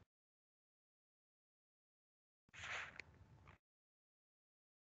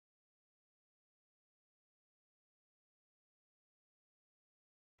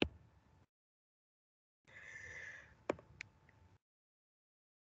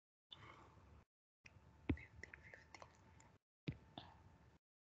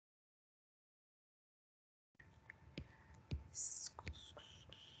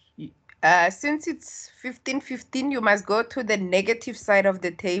 Since it's 15, 15, you must go to the negative side of the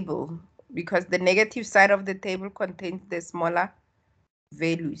table. because the negative side of the table contains the smaller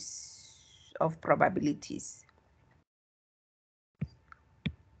values of probabilities.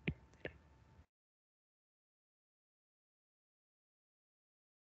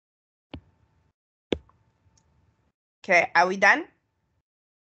 Okay, are we done?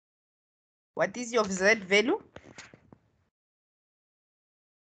 What is your Z value?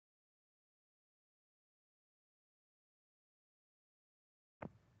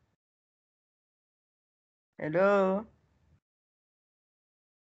 Hello?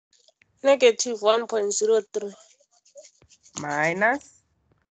 Negative 1.03. Minus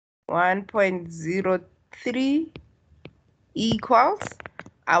 1.03 equals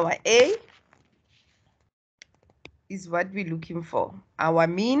our A is what we're looking for. Our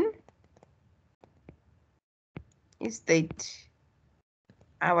mean is 8.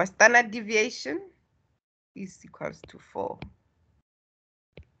 Our standard deviation is equals to 4.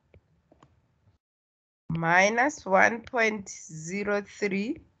 Minus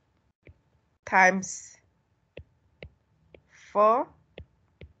 1.03 times 4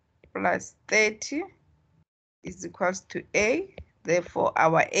 plus 30 is equals to A. Therefore,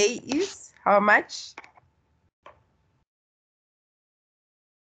 our A is how much?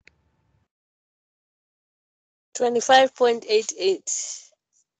 25.88.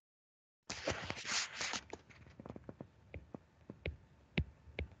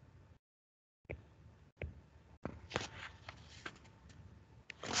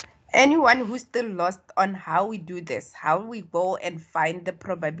 Anyone who's still lost on how we do this, how we go and find the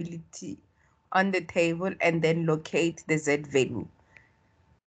probability on the table and then locate the Z value.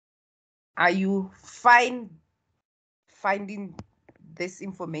 Are you fine finding this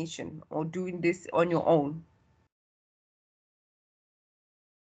information or doing this on your own?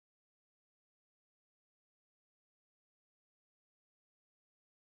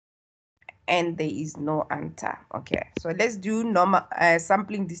 And there is no answer. Okay, so let's do normal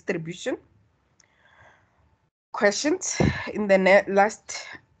sampling distribution questions in the last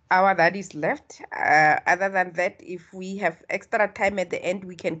hour that is left. Other than that, if we have extra time at the end,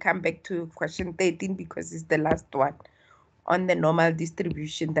 we can come back to question 13 because it's the last one on the normal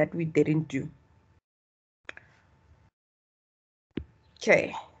distribution that we didn't do.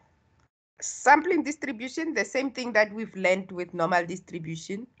 Okay, sampling distribution, the same thing that we've learned with normal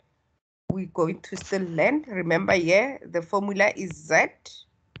distribution, we're going to still learn. Remember here, the formula is Z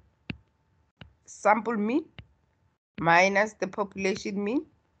sample mean minus the population mean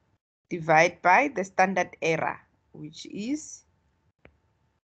divided by the standard error, which is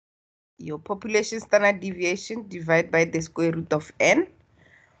your population standard deviation divided by the square root of n.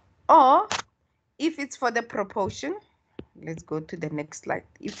 Or if it's for the proportion, let's go to the next slide.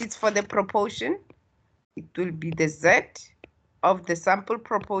 If it's for the proportion, it will be the Z of the sample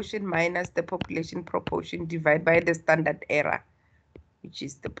proportion minus the population proportion divided by the standard error, which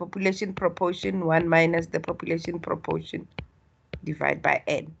is the population proportion 1 minus the population proportion divided by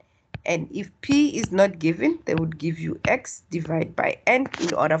n. And if P is not given, they would give you X divided by N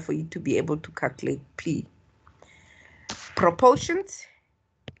in order for you to be able to calculate P. Proportions,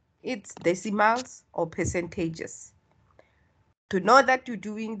 it's decimals or percentages. To know that you're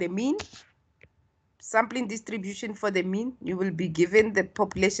doing the mean, sampling distribution for the mean, you will be given the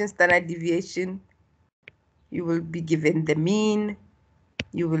population standard deviation, you will be given the mean,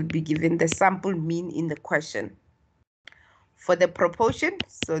 you will be given the sample mean in the question. For the proportion,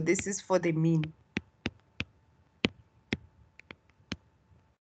 so this is for the mean.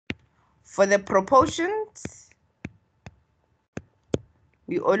 For the proportions,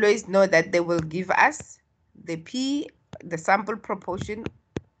 we always know that they will give us the P, the sample proportion,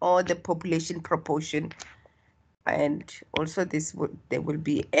 or the population proportion. And also there will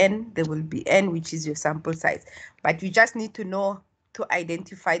be N, which is your sample size. But you just need to know to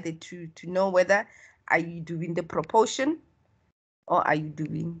identify the two, to know whether are you doing the proportion or are you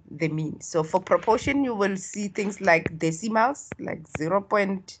doing the mean. So for proportion, you will see things like decimals, like 0.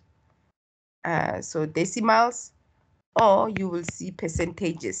 So decimals, or you will see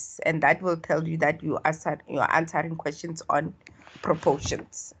percentages, and that will tell you that you're answering questions on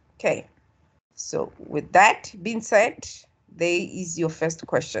proportions. Okay, so with that being said, there is your first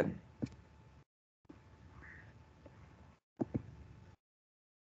question.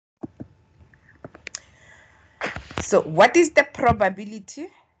 So what is the probability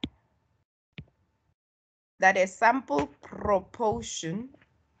that a sample proportion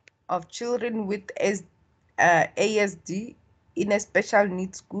of children with ASD in a special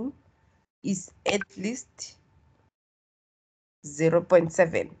needs school is at least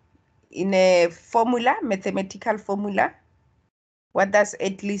 0.7? In a formula, mathematical formula, what does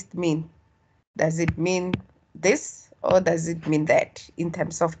at least mean? Does it mean this or does it mean that in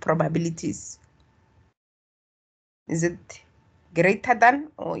terms of probabilities? Is it greater than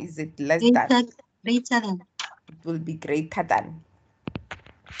or is it less than? Greater than. It will be greater than.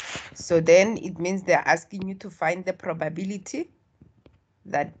 So then it means they're asking you to find the probability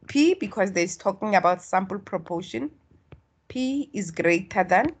that P, because they're talking about sample proportion, P is greater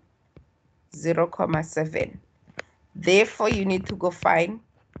than 0.7. Therefore, you need to go find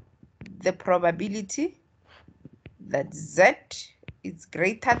the probability that Z is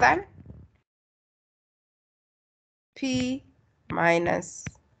greater than P minus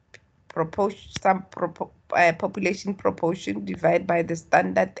population proportion divided by the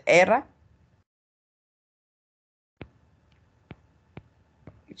standard error,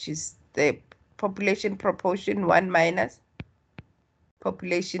 which is the population proportion 1 minus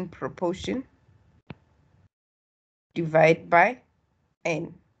population proportion divided by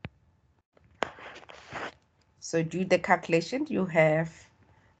n. So do the calculation. You have,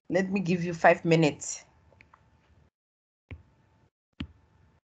 let me give you 5 minutes.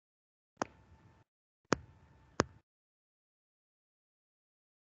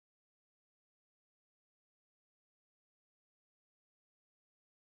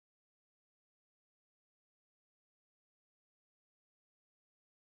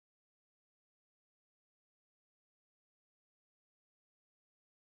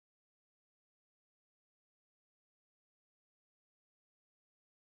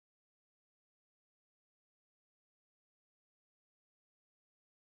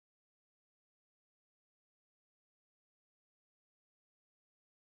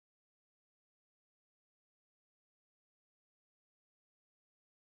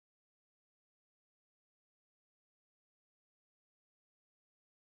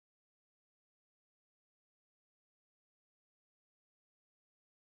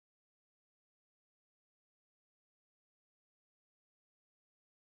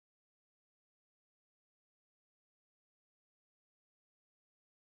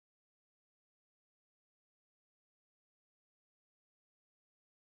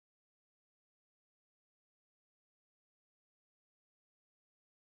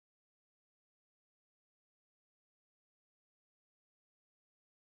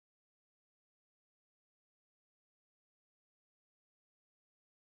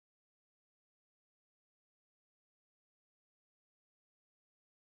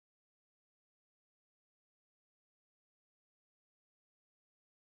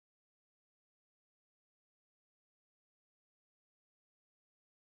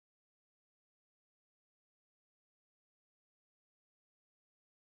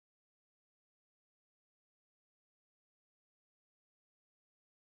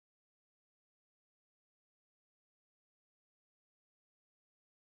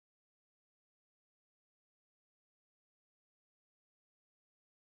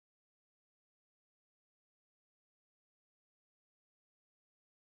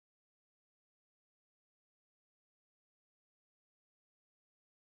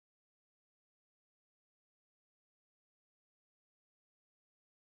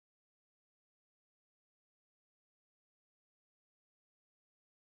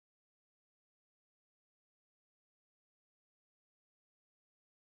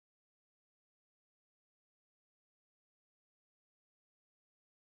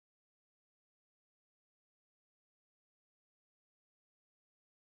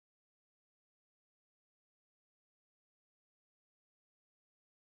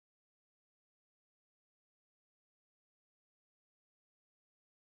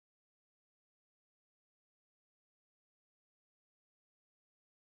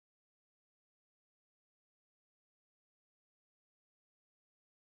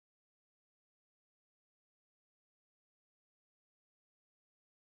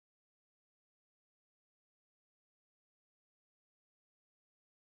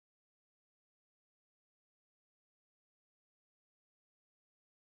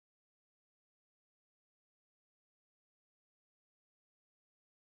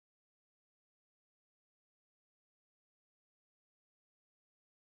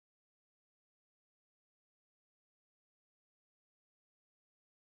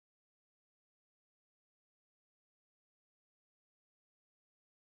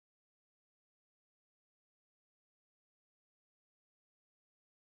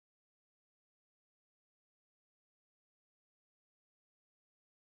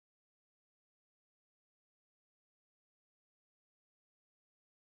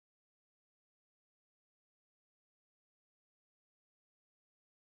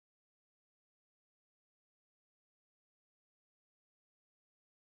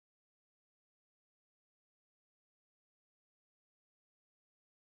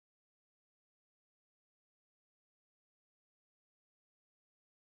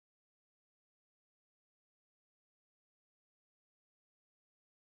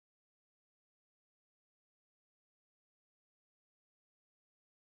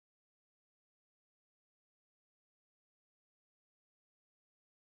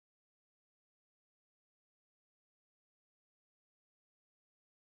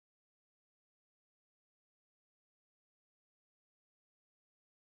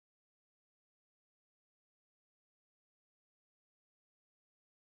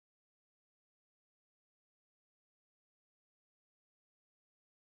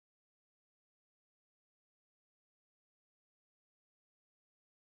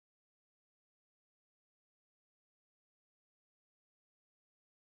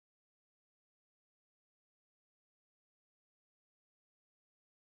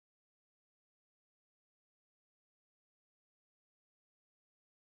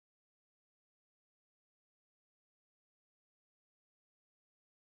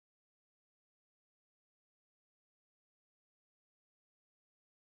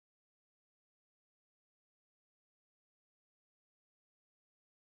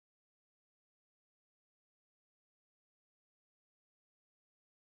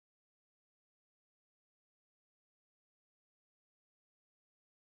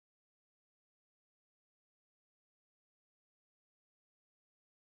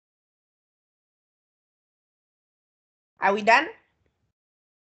 Are we done?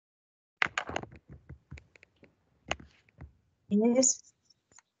 Yes.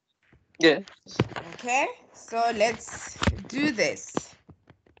 Yes. Okay, so let's do this.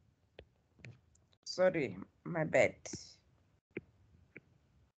 Sorry, my bad.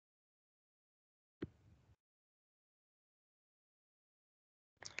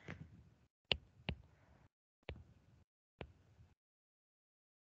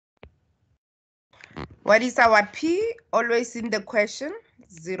 What is our P? Always in the question,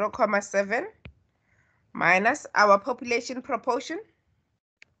 0.7 minus our population proportion.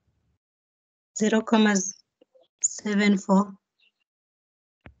 0.74.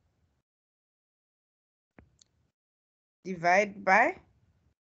 Divide by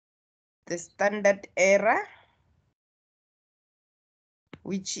the standard error,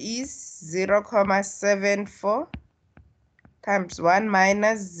 which is 0.74 times 1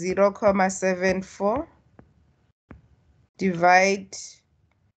 minus 0.74. Divide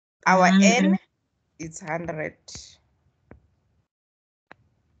our 100. N, it's 100.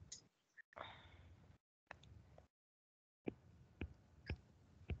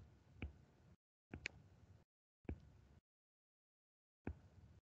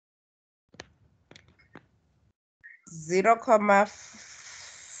 Zero comma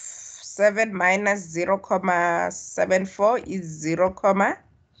 7 minus 0.74 is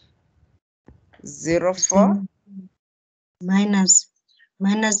 0.04 Minus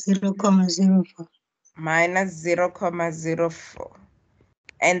 0.04. minus 0.04.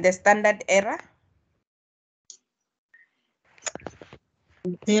 And the standard error?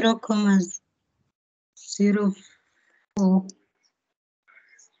 0.04.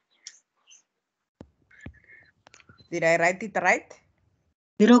 Did I write it right?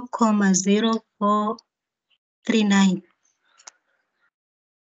 0.0439.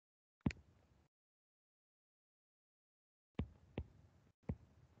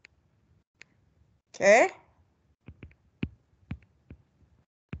 Okay.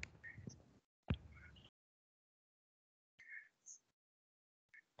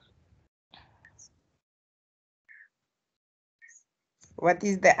 What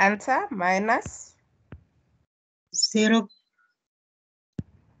is the answer? Minus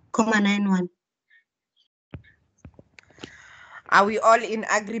 0.91. Are we all in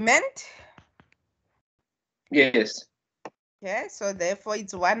agreement? Yes. Okay, so therefore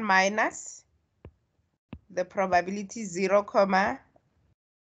it's 1 minus the probability 0,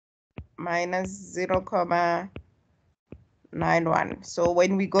 minus 0.91. So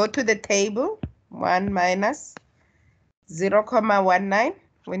when we go to the table, 1 minus 0.19.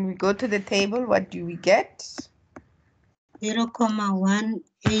 When we go to the table, what do we get?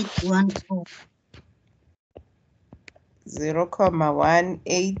 0.1814.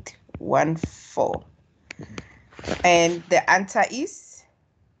 0.1814. And the answer is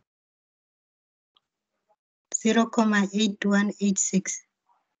 0.8186.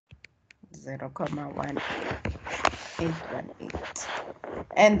 0.1818.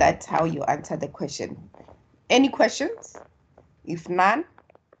 And that's how you answer the question. Any questions? If none,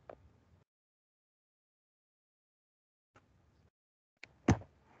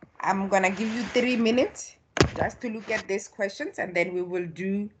 I'm gonna give you 3 minutes just to look at these questions, and then we will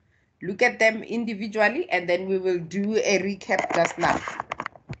look at them individually, and then we will do a recap just now.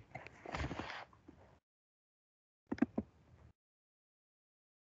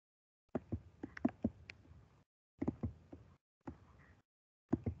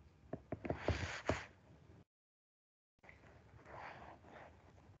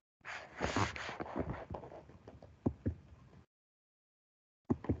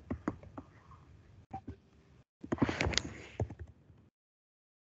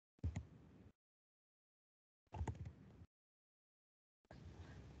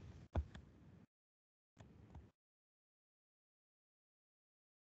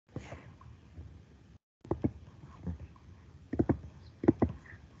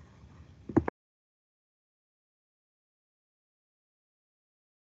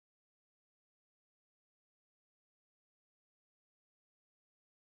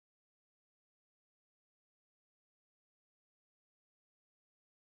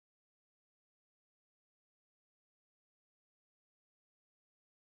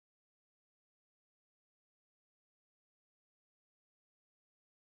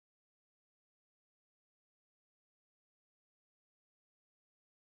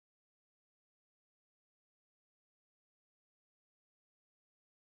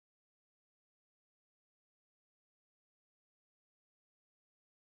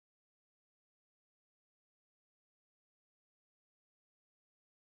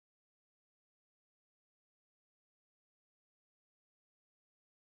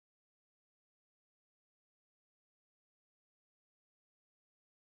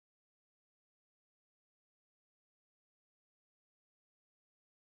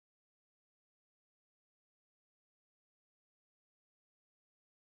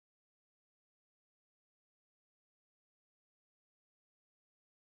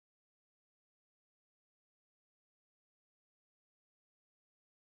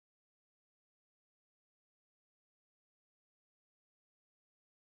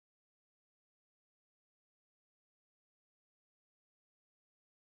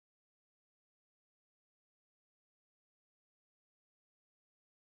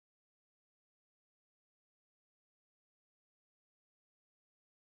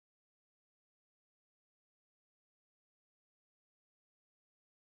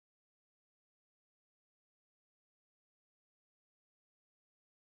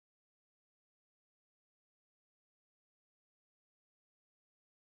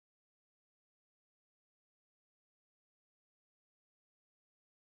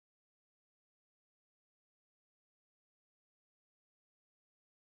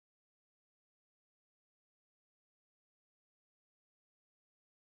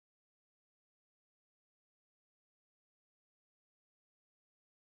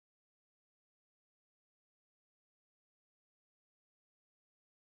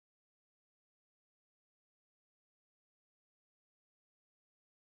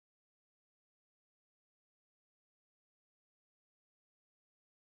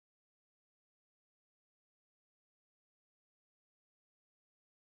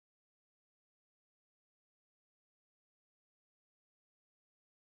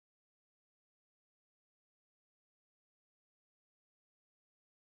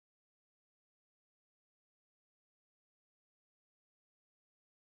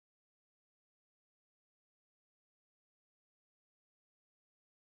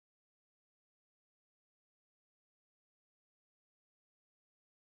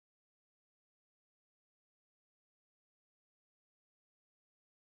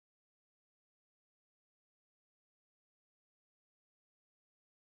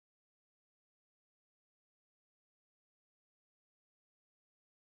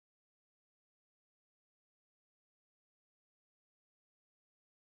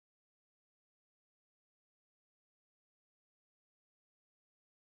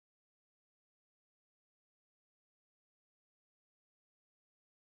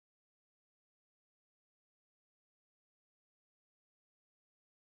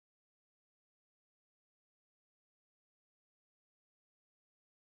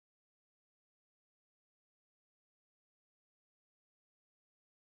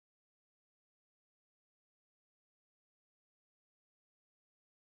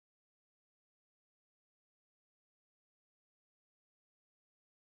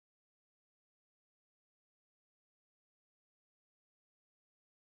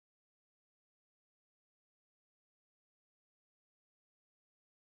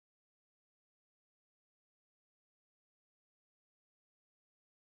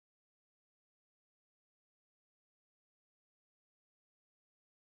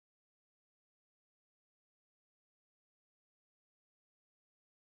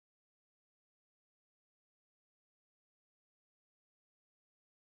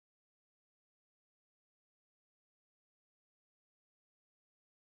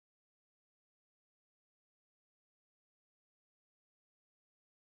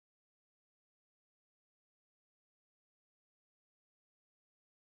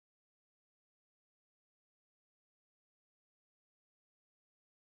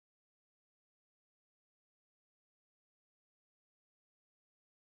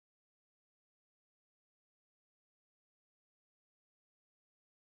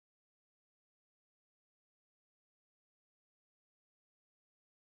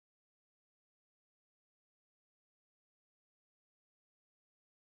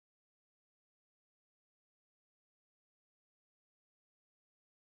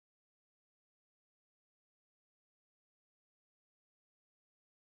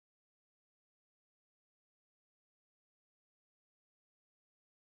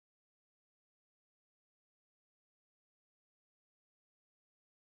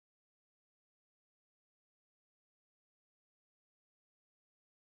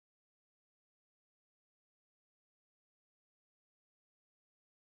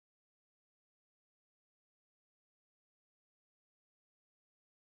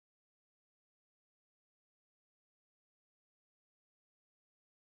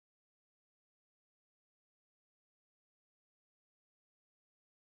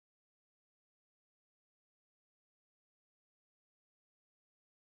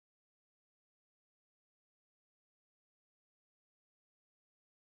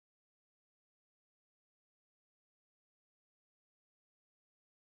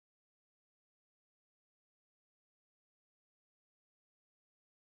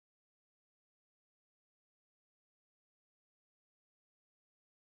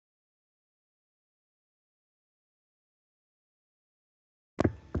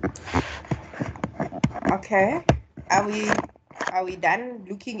 Okay. Are we done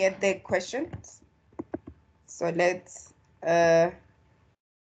looking at the questions? So let's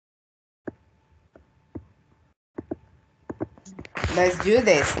do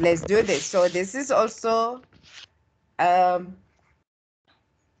this. Let's do this. So this is also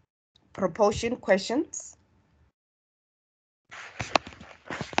proportion questions.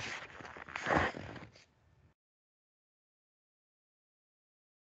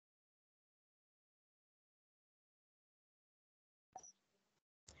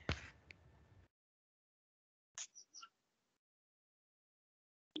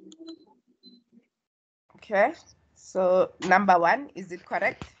 Okay. So number 1, is it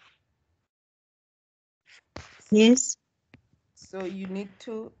correct? Yes. So you need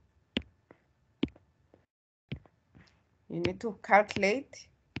to calculate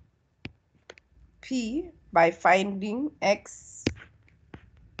P by finding X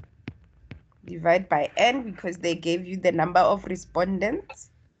divide by N because they gave you the number of respondents.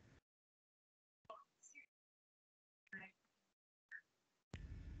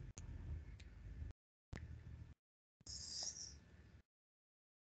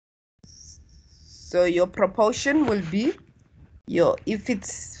 So your proportion will be if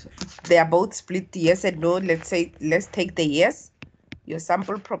they are both split yes and no, let's take the yes. Your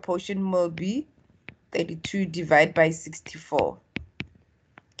sample proportion will be 32 divided by 64.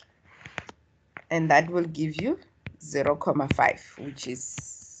 And that will give you 0.5, which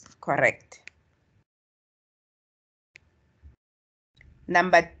is correct.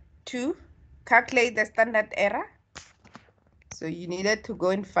 Number 2, calculate the standard error. So you needed to go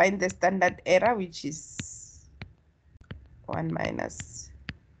and find the standard error, which is 1 minus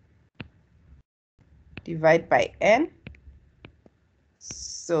divide by N.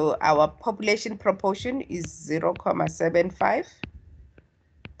 So our population proportion is 0.75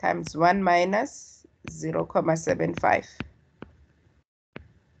 times 1 minus 0.75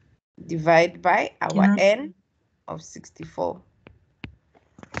 divide by our N of 64.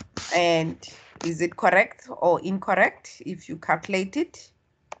 And is it correct or incorrect if you calculate it?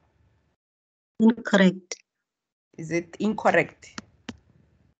 Incorrect. Is it incorrect?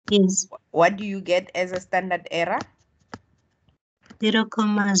 Yes. What do you get as a standard error?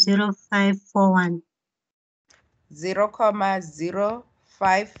 0.0541.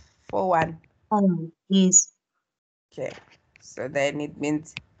 0.0541. Yes. Okay, so then it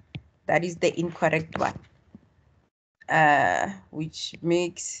means that is the incorrect one, which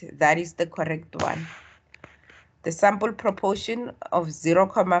makes that is the correct one. The sample proportion of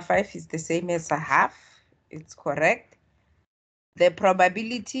 0.5 is the same as a half. It's correct. The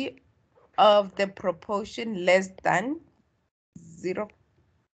probability of the proportion less than 0.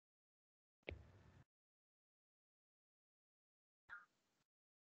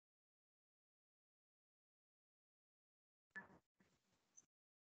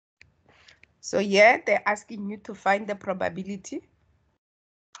 So yeah, they're asking you to find the probability.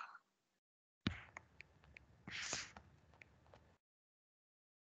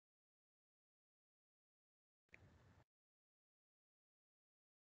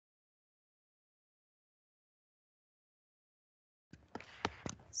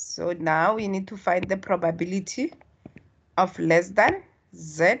 So now we need to find the probability of less than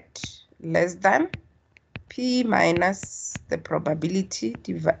Z less than P minus the probability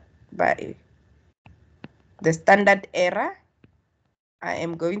divided by the standard error. I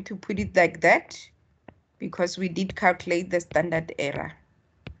am going to put it like that because we did calculate the standard error.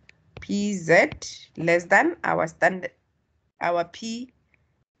 PZ less than our P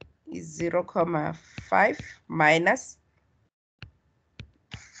is 0.5 minus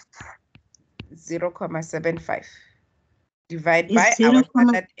 0.75 divided by our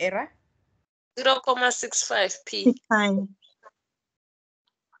standard error 0.65 P.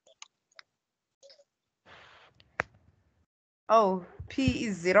 Oh, P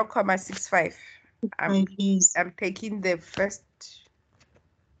is 0.65. I'm taking the first.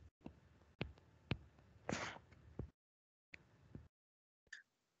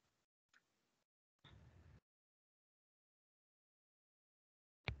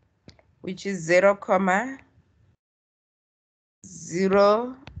 Which is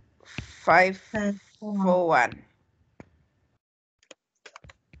 0.0541.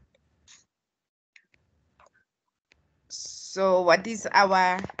 So what is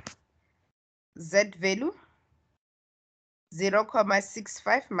our Z value?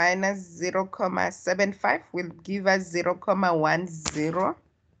 0.65 minus 0.75 will give us 0.10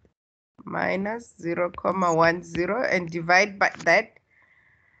 minus 0.10 and divide by that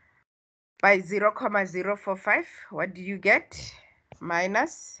by 0.045. What do you get?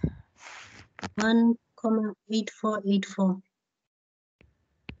 minus 1,8484.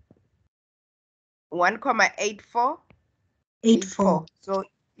 1,8484. 84. So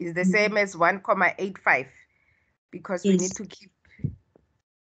it's the same as 1,85 because we need Yes. to keep.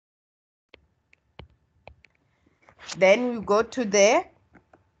 Then we go to the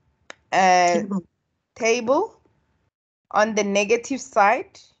Table. table. On the negative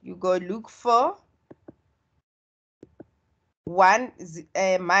side, you go look for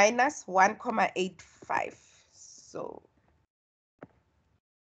minus 1,85. So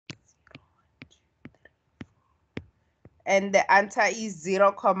and the answer is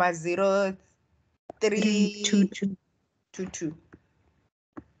 0,0322. 322.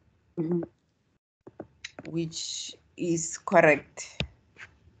 Which is correct.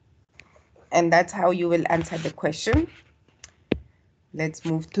 And that's how you will answer the question. Let's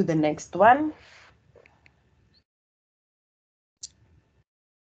move to the next one.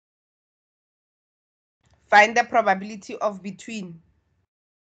 Find the probability of between.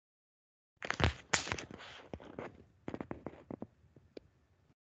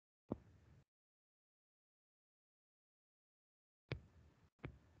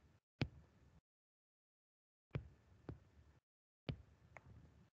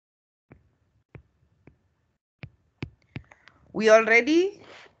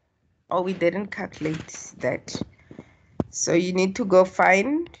 We didn't calculate that. So you need to go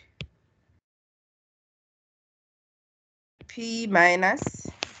find P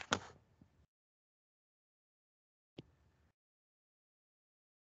minus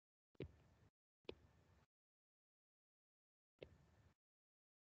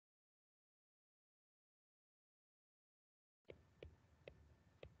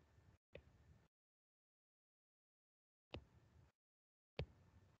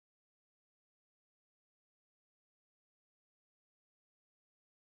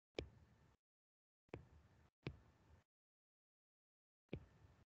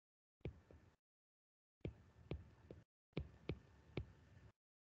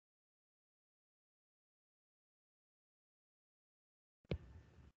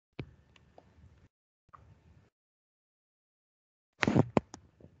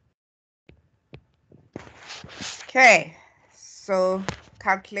Okay, so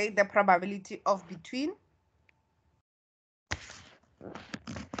calculate the probability of between.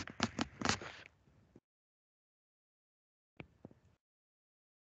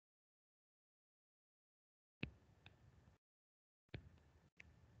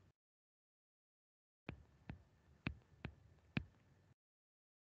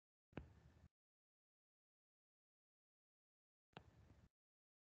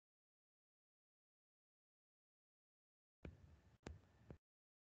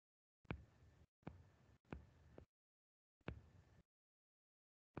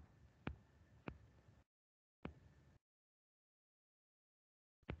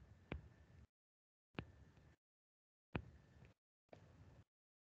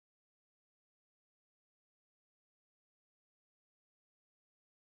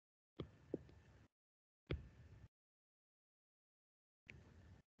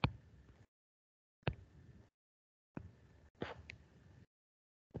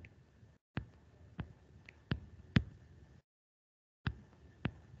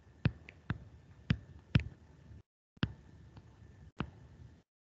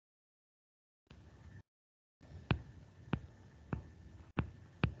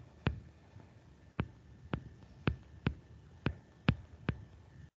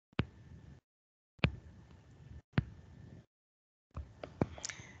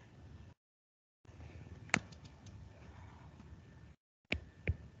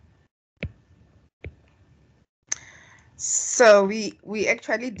 So we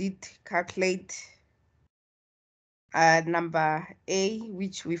actually did calculate number A,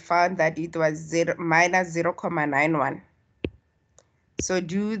 which we found that it was minus 0,91. So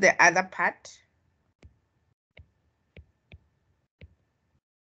do the other part.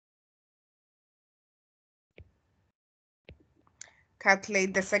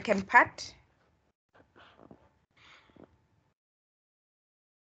 Calculate the second part.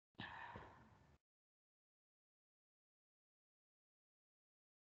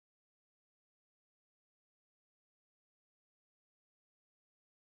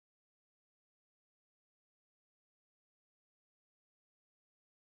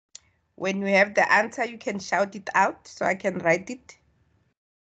 When you have the answer, you can shout it out so I can write it.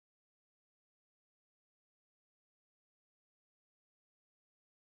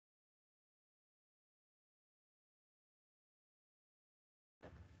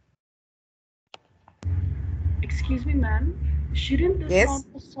 Excuse me, ma'am. Shouldn't the Yes.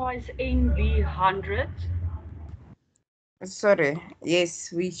 sample size n be 100? Sorry.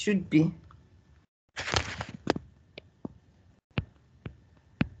 Yes, we should be.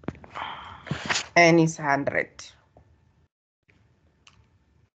 N is 100.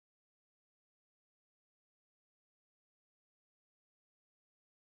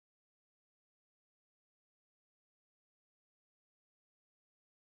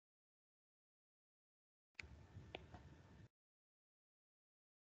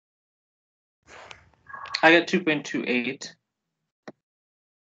 I get 2.28.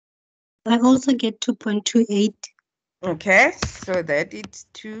 I also get 2.28. Okay, so that it's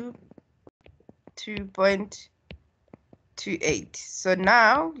 2.28. So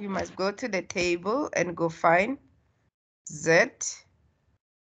now you must go to the table and go find Z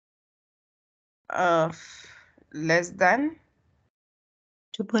of less than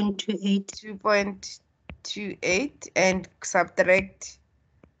 2.28. 2.28 and subtract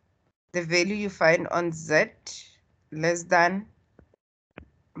the value you find on Z less than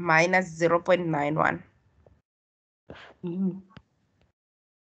minus 0.91. Mhm.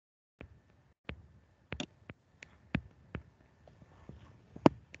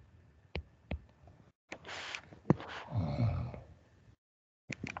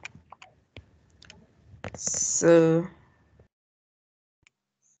 So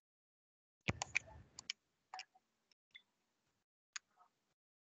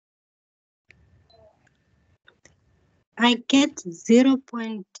I get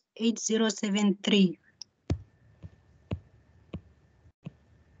 0.8073.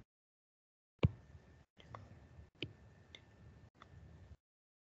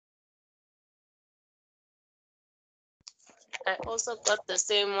 I also got the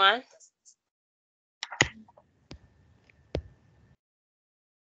same one.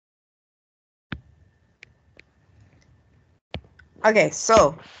 okay,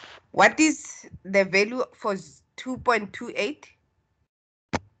 so what is the value for 2.28?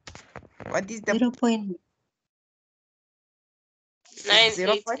 What is the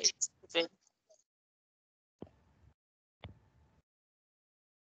 9887.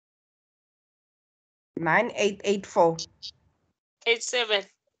 9884 87.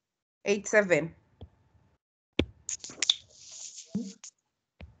 87?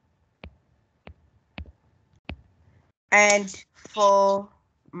 And for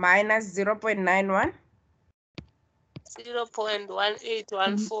minus 0.91?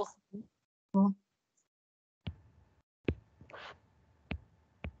 0.1814.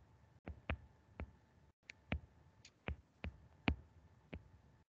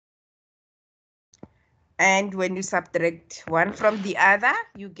 And when you subtract one from the other,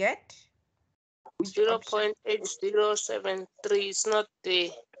 you get which option? 0.8073 is not there.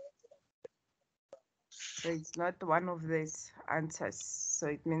 So it's not one of these answers. So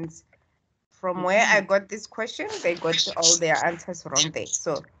it means from where I got this question, they got all their answers wrong there.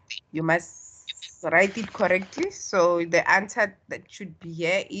 So you must write it correctly. So the answer that should be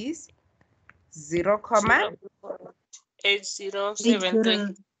here is 0,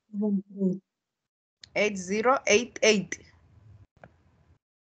 8073. 8088.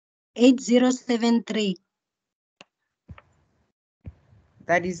 8073.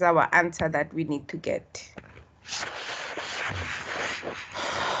 That is our answer that we need to get.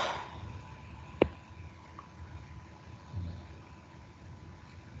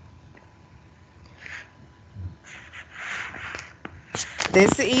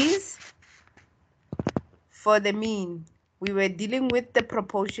 This is for the mean. We were dealing with the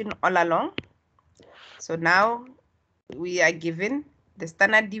proportion all along. So now we are given the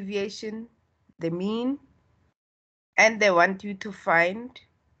standard deviation, the mean, and they want you to find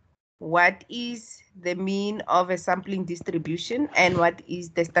what is the mean of a sampling distribution and what is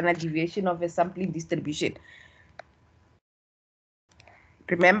the standard deviation of a sampling distribution.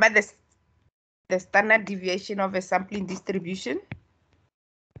 Remember the standard deviation of a sampling distribution?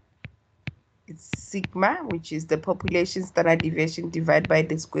 It's sigma, which is the population standard deviation divided by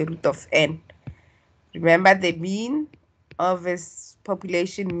the square root of n. Remember, the mean of a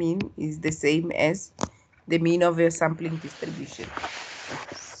population mean is the same as the mean of a sampling distribution.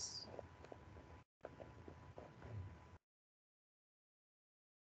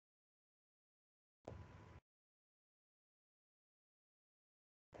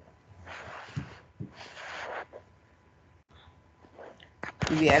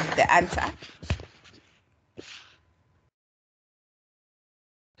 We have the answer.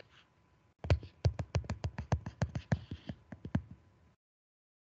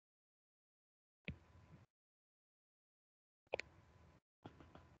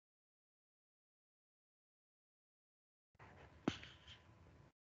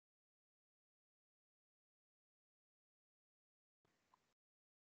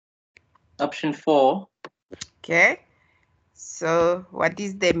 Option 4. Okay. So what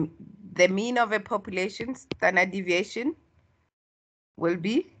is the mean of a population? Standard deviation will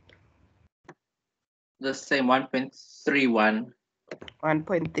be The same 1.31.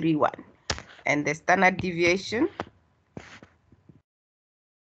 1.31. And the standard deviation?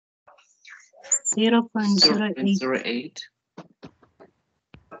 0.08. 0.08.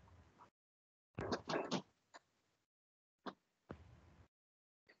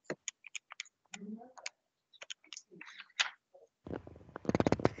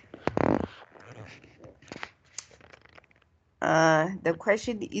 The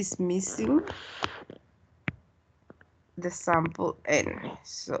question is missing the sample n.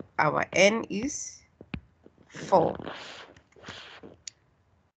 So our n is 4.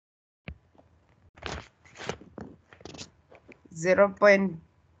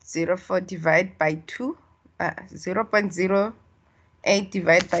 0.04 divided by 2. 0.08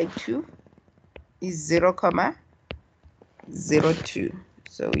 divided by 2 is 0.02.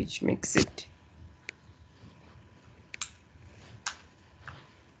 So which makes it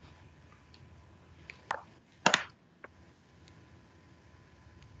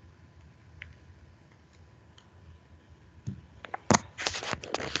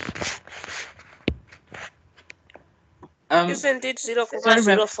Isn't it sorry,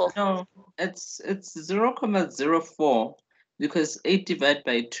 ma'am. 0.04? No, it's 0.04 because 8 divided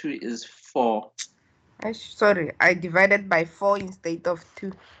by 2 is 4. sorry, I divided by 4 instead of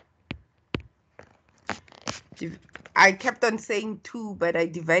 2. I kept on saying 2, but I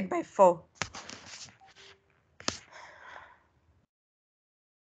divide by 4.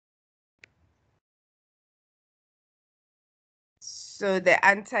 So the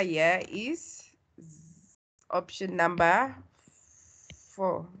answer here is option number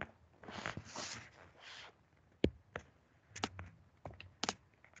 4.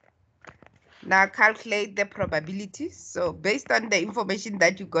 Now calculate the probability. So based on the information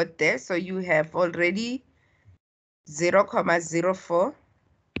that you got there, so you have already 0.04.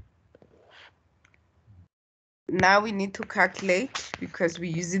 Now we need to calculate, because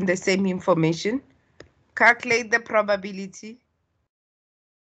we're using the same information, calculate the probability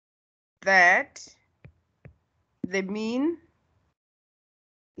that the mean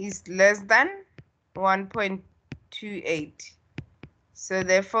is less than 1.28. So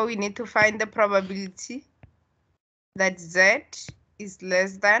therefore we need to find the probability that Z is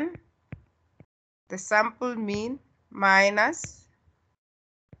less than the sample mean minus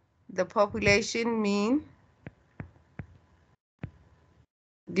the population mean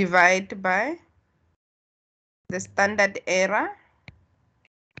divided by the standard error.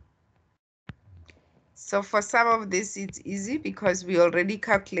 So for some of this, it's easy because we already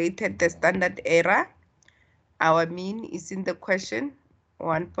calculated the standard error. Our mean is in the question,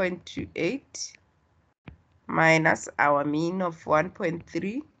 1.28 minus our mean of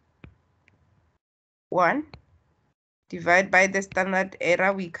 1.31 divided by the standard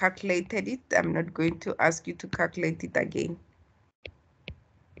error. We calculated it. I'm not going to ask you to calculate it again.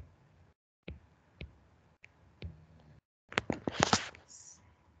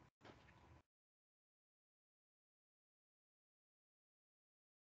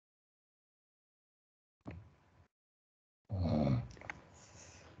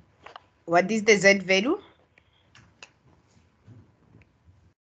 What is the Z value?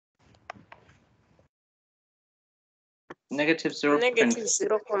 Negative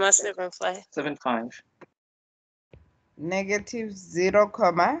 0.75. 0.75. Negative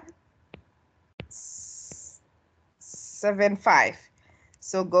 0.75.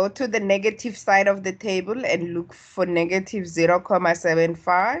 So go to the negative side of the table and look for negative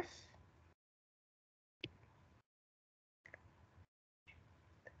 0.75.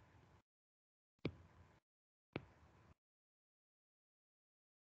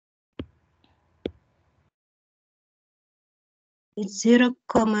 It's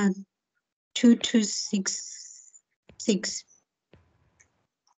 0.2266.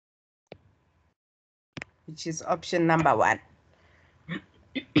 Which is option number 1.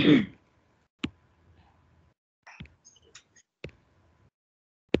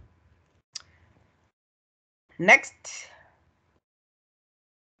 Next.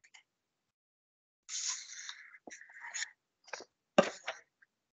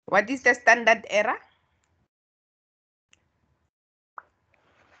 What is the standard error?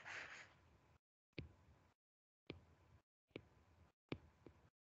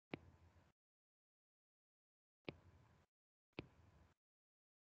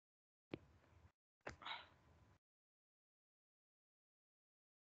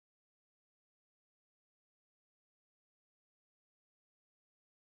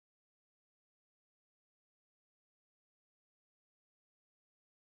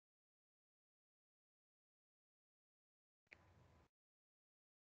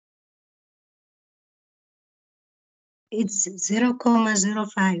 It's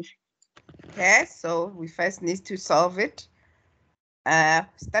 0,05. Okay, so we first need to solve it.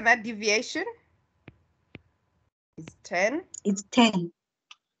 Standard deviation is 10. It's 10.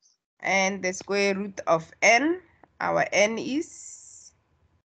 And the square root of n, our n is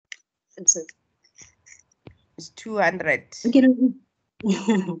 200. Okay,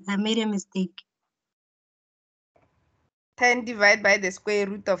 I made a mistake. 10 divided by the square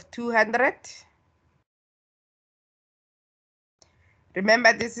root of 200.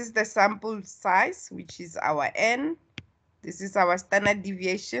 Remember, this is the sample size, which is our n. This is our standard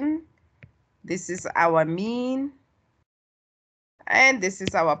deviation. This is our mean. And this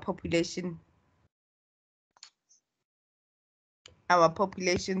is our population. Our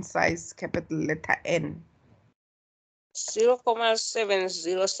population size, capital letter N.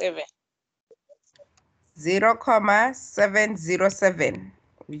 0,707. 0,707,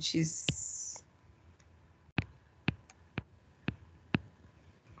 which is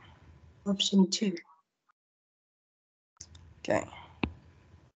option 2. Okay.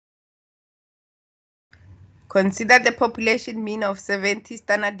 Consider the population mean of 70,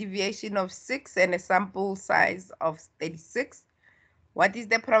 standard deviation of 6, and a sample size of 36. What is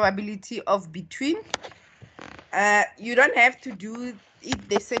the probability of between? You don't have to do it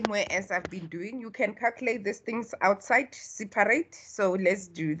the same way as I've been doing. You can calculate these things outside, separate. So let's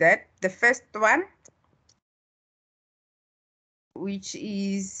do that. The first one, which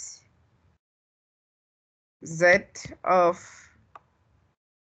is Z of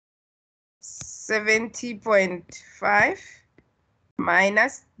 70.5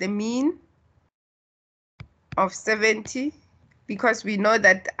 minus the mean of 70, because we know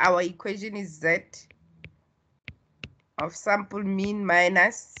that our equation is Z of sample mean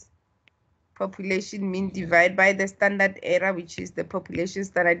minus population mean divided by the standard error, which is the population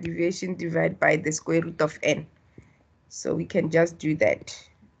standard deviation divided by the square root of n. So we can just do that.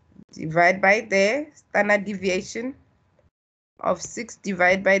 Divide by the standard deviation of 6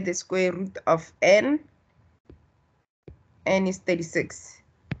 divided by the square root of n. N is 36.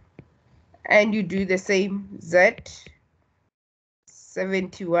 And you do the same, Z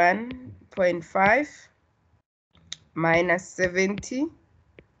 71.5 minus 70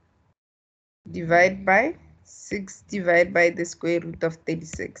 divided by 6 divided by the square root of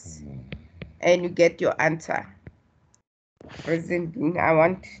 36. And you get your answer. Reason being, I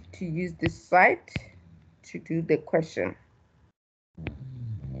want to use this side to do the question.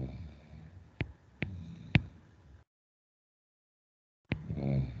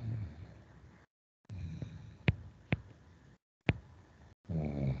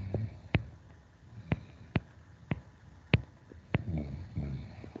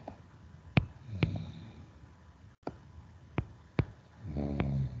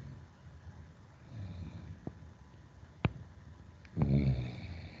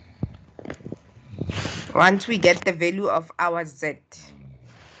 Once we get the value of our Z,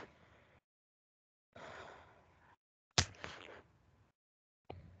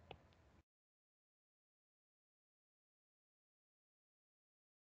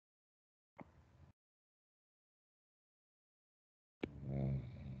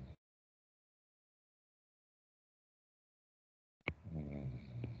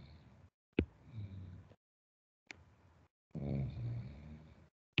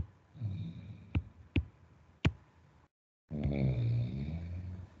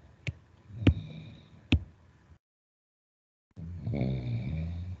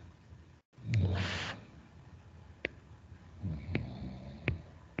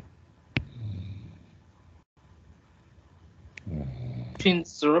 between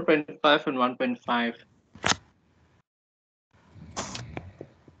 0.5 and 1.5.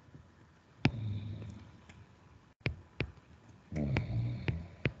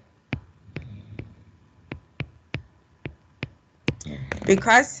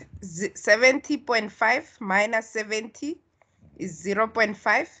 because 70.5 minus 70 is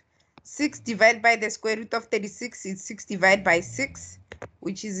 0.5. 6 divided by the square root of 36 is 6 divided by 6,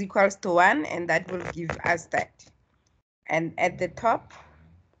 which is equals to 1, and that will give us that. And at the top,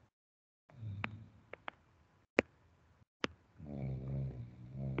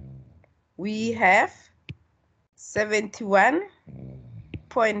 we have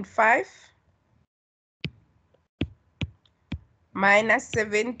 71.5 minus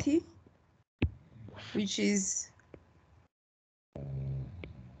 70, which is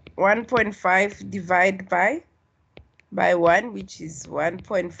 1.5 divided by 1, which is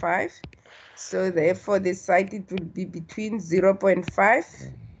 1.5. So therefore the side, it will be between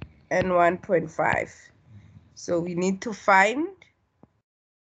 0.5 and 1.5. So we need to find,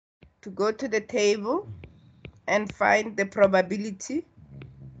 to go to the table and find the probability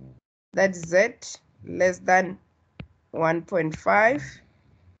that Z less than 1.5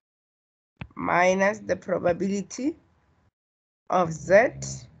 minus the probability of Z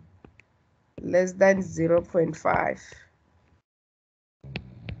less than 0.5.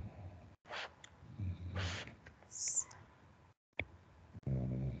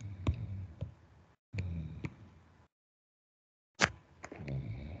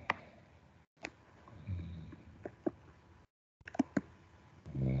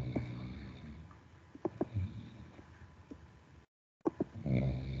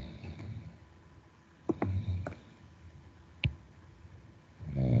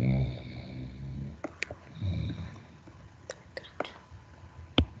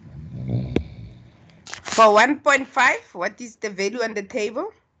 For 1.5, what is the value on the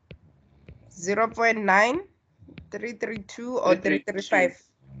table? 0.9332 or 335?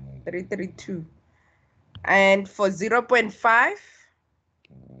 332. And for 0.5?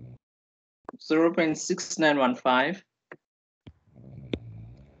 0.6915.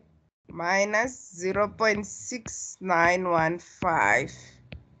 Minus 0.6915.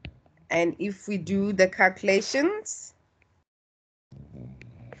 And if we do the calculations,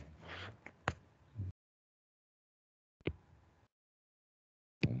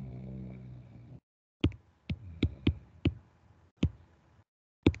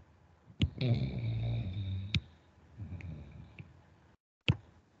 Mm.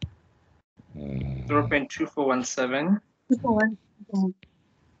 0.2417. 2417.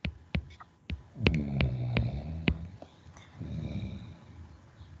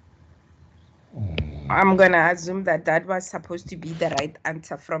 I'm going to assume that that was supposed to be the right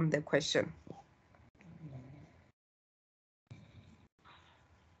answer from the question.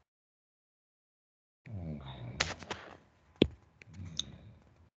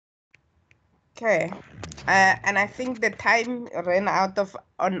 Okay, and I think the time ran out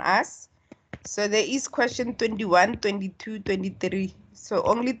on us. So there is question 21, 22, 23. So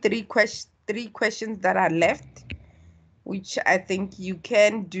only three questions that are left, which I think you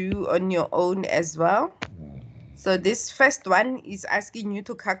can do on your own as well. So this first one is asking you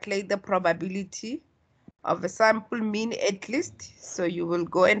to calculate the probability of a sample mean at least. So you will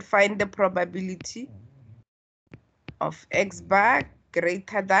go and find the probability of X bar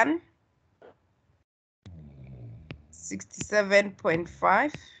greater than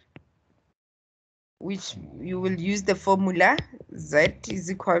 67.5, which you will use the formula Z is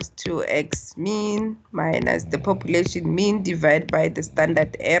equals to X mean minus the population mean divided by the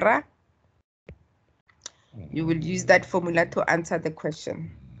standard error. You will use that formula to answer the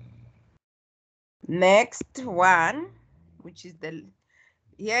question. Next one, which is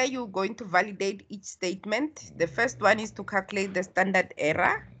here you're going to validate each statement. The first one is to calculate the standard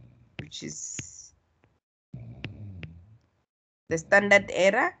error, which is the standard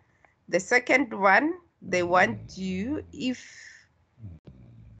error. The second one, they want you, if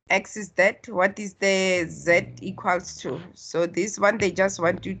X is that, what is the Z equals to? So this one, they just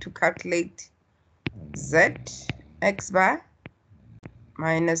want you to calculate Z, X bar,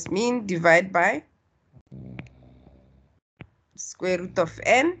 minus mean divided by square root of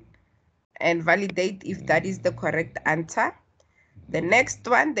n, and validate if that is the correct answer. The next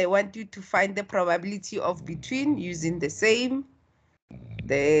one, they want you to find the probability of between using the same.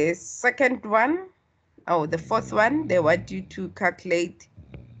 The second one, the fourth one, they want you to calculate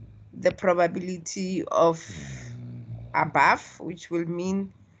the probability of above, which will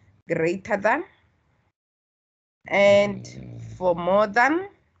mean greater than. And for more than,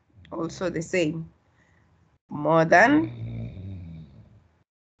 also the same. More than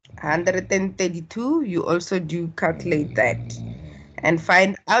 132, you also do calculate that and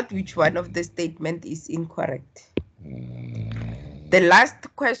find out which one of the statement is incorrect. The last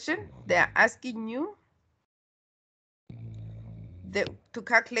question, they are asking you to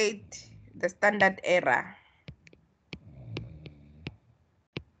calculate the standard error.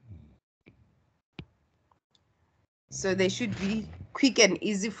 So they should be quick and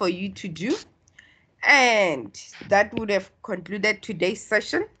easy for you to do. And that would have concluded today's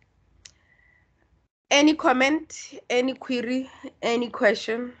session. Any comment, any query, any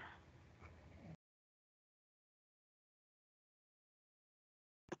question?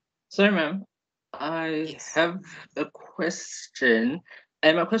 Sorry, ma'am. I have a question.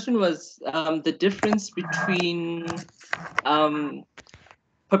 And my question was the difference between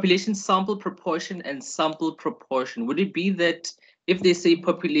population sample proportion and sample proportion. Would it be that if they say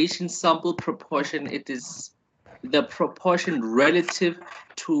population sample proportion, it is the proportion relative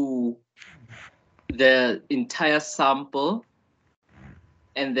to the entire sample?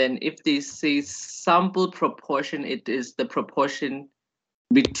 And then if they say sample proportion, it is the proportion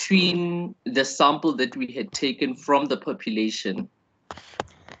between the sample that we had taken from the population.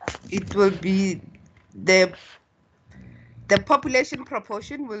 It will be the population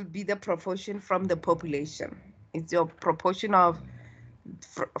proportion will be the proportion from the population. It's your proportion of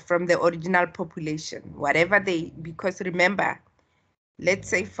from the original population, whatever they, because remember, let's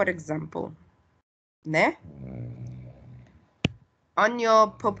say for example, on your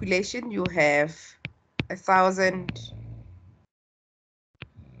population you have 1,000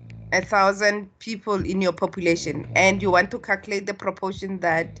 people in your population, and you want to calculate the proportion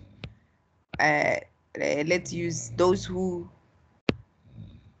that let's use those who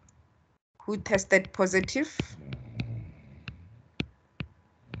tested positive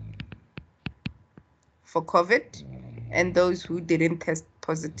for COVID and those who didn't test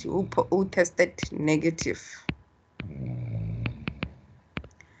positive, who tested negative.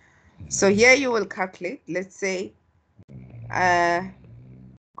 So here you will calculate, let's say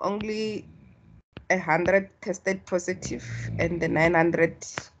only 100 tested positive and the 900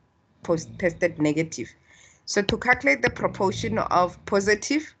 tested negative. So to calculate the proportion of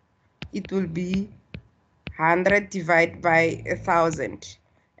positive, it will be 100 divided by 1,000,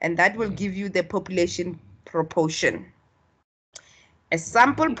 and that will give you the population proportion. A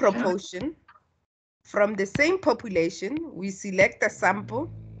sample proportion from the same population, we select a sample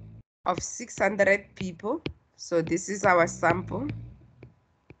of 600 people. So this is our sample,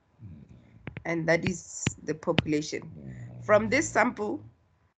 and that is the population. From this sample,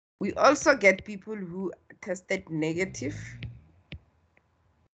 we also get people who tested negative.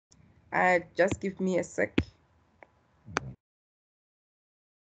 Just give me a sec.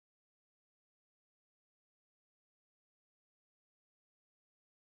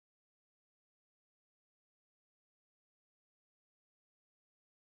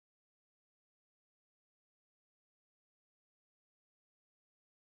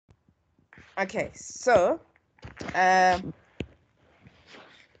 Okay, so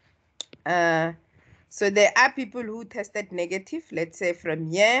so there are people who tested negative. Let's say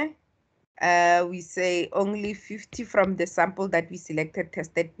from here, we say only 50 from the sample that we selected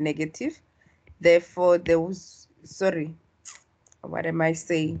tested negative. Therefore, there was, sorry, what am I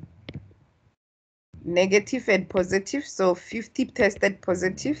saying? Negative and positive. So 50 tested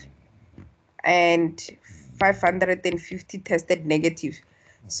positive and 550 tested negative.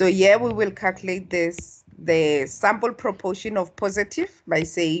 So here we will calculate this, the sample proportion of positive by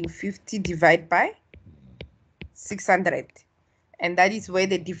saying 50 divided by 600. And that is where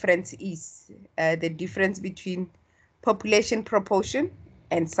the difference is, the difference between population proportion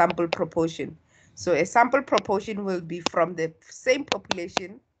and sample proportion. So a sample proportion will be from the same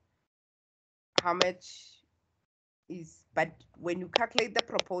population, how much is, but when you calculate the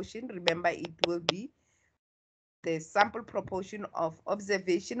proportion, remember it will be the sample proportion of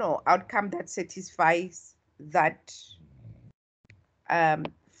observation or outcome that satisfies that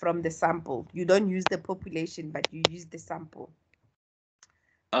from the sample. You don't use the population, but you use the sample.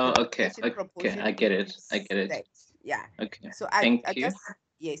 Oh, okay, I get it. That. Yeah. Okay. So Thank I you. just,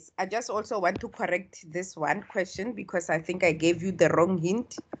 yes, I just also want to correct this one question because I think I gave you the wrong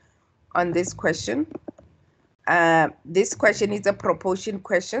hint on this question. This question is a proportion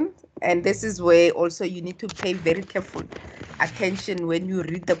question, and this is where also you need to pay very careful attention when you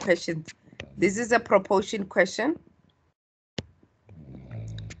read the questions. This is a proportion question.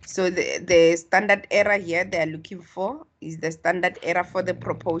 So the standard error here they are looking for is the standard error for the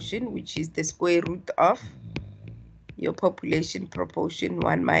proportion, which is the square root of your population proportion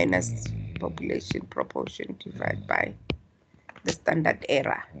 1 minus population proportion divided by the standard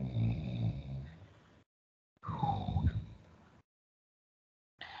error.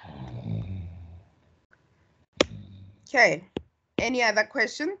 Okay, any other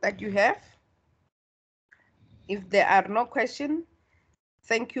question that you have? If there are no questions,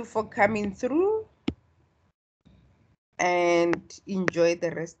 thank you for coming through and enjoy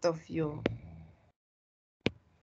the rest of your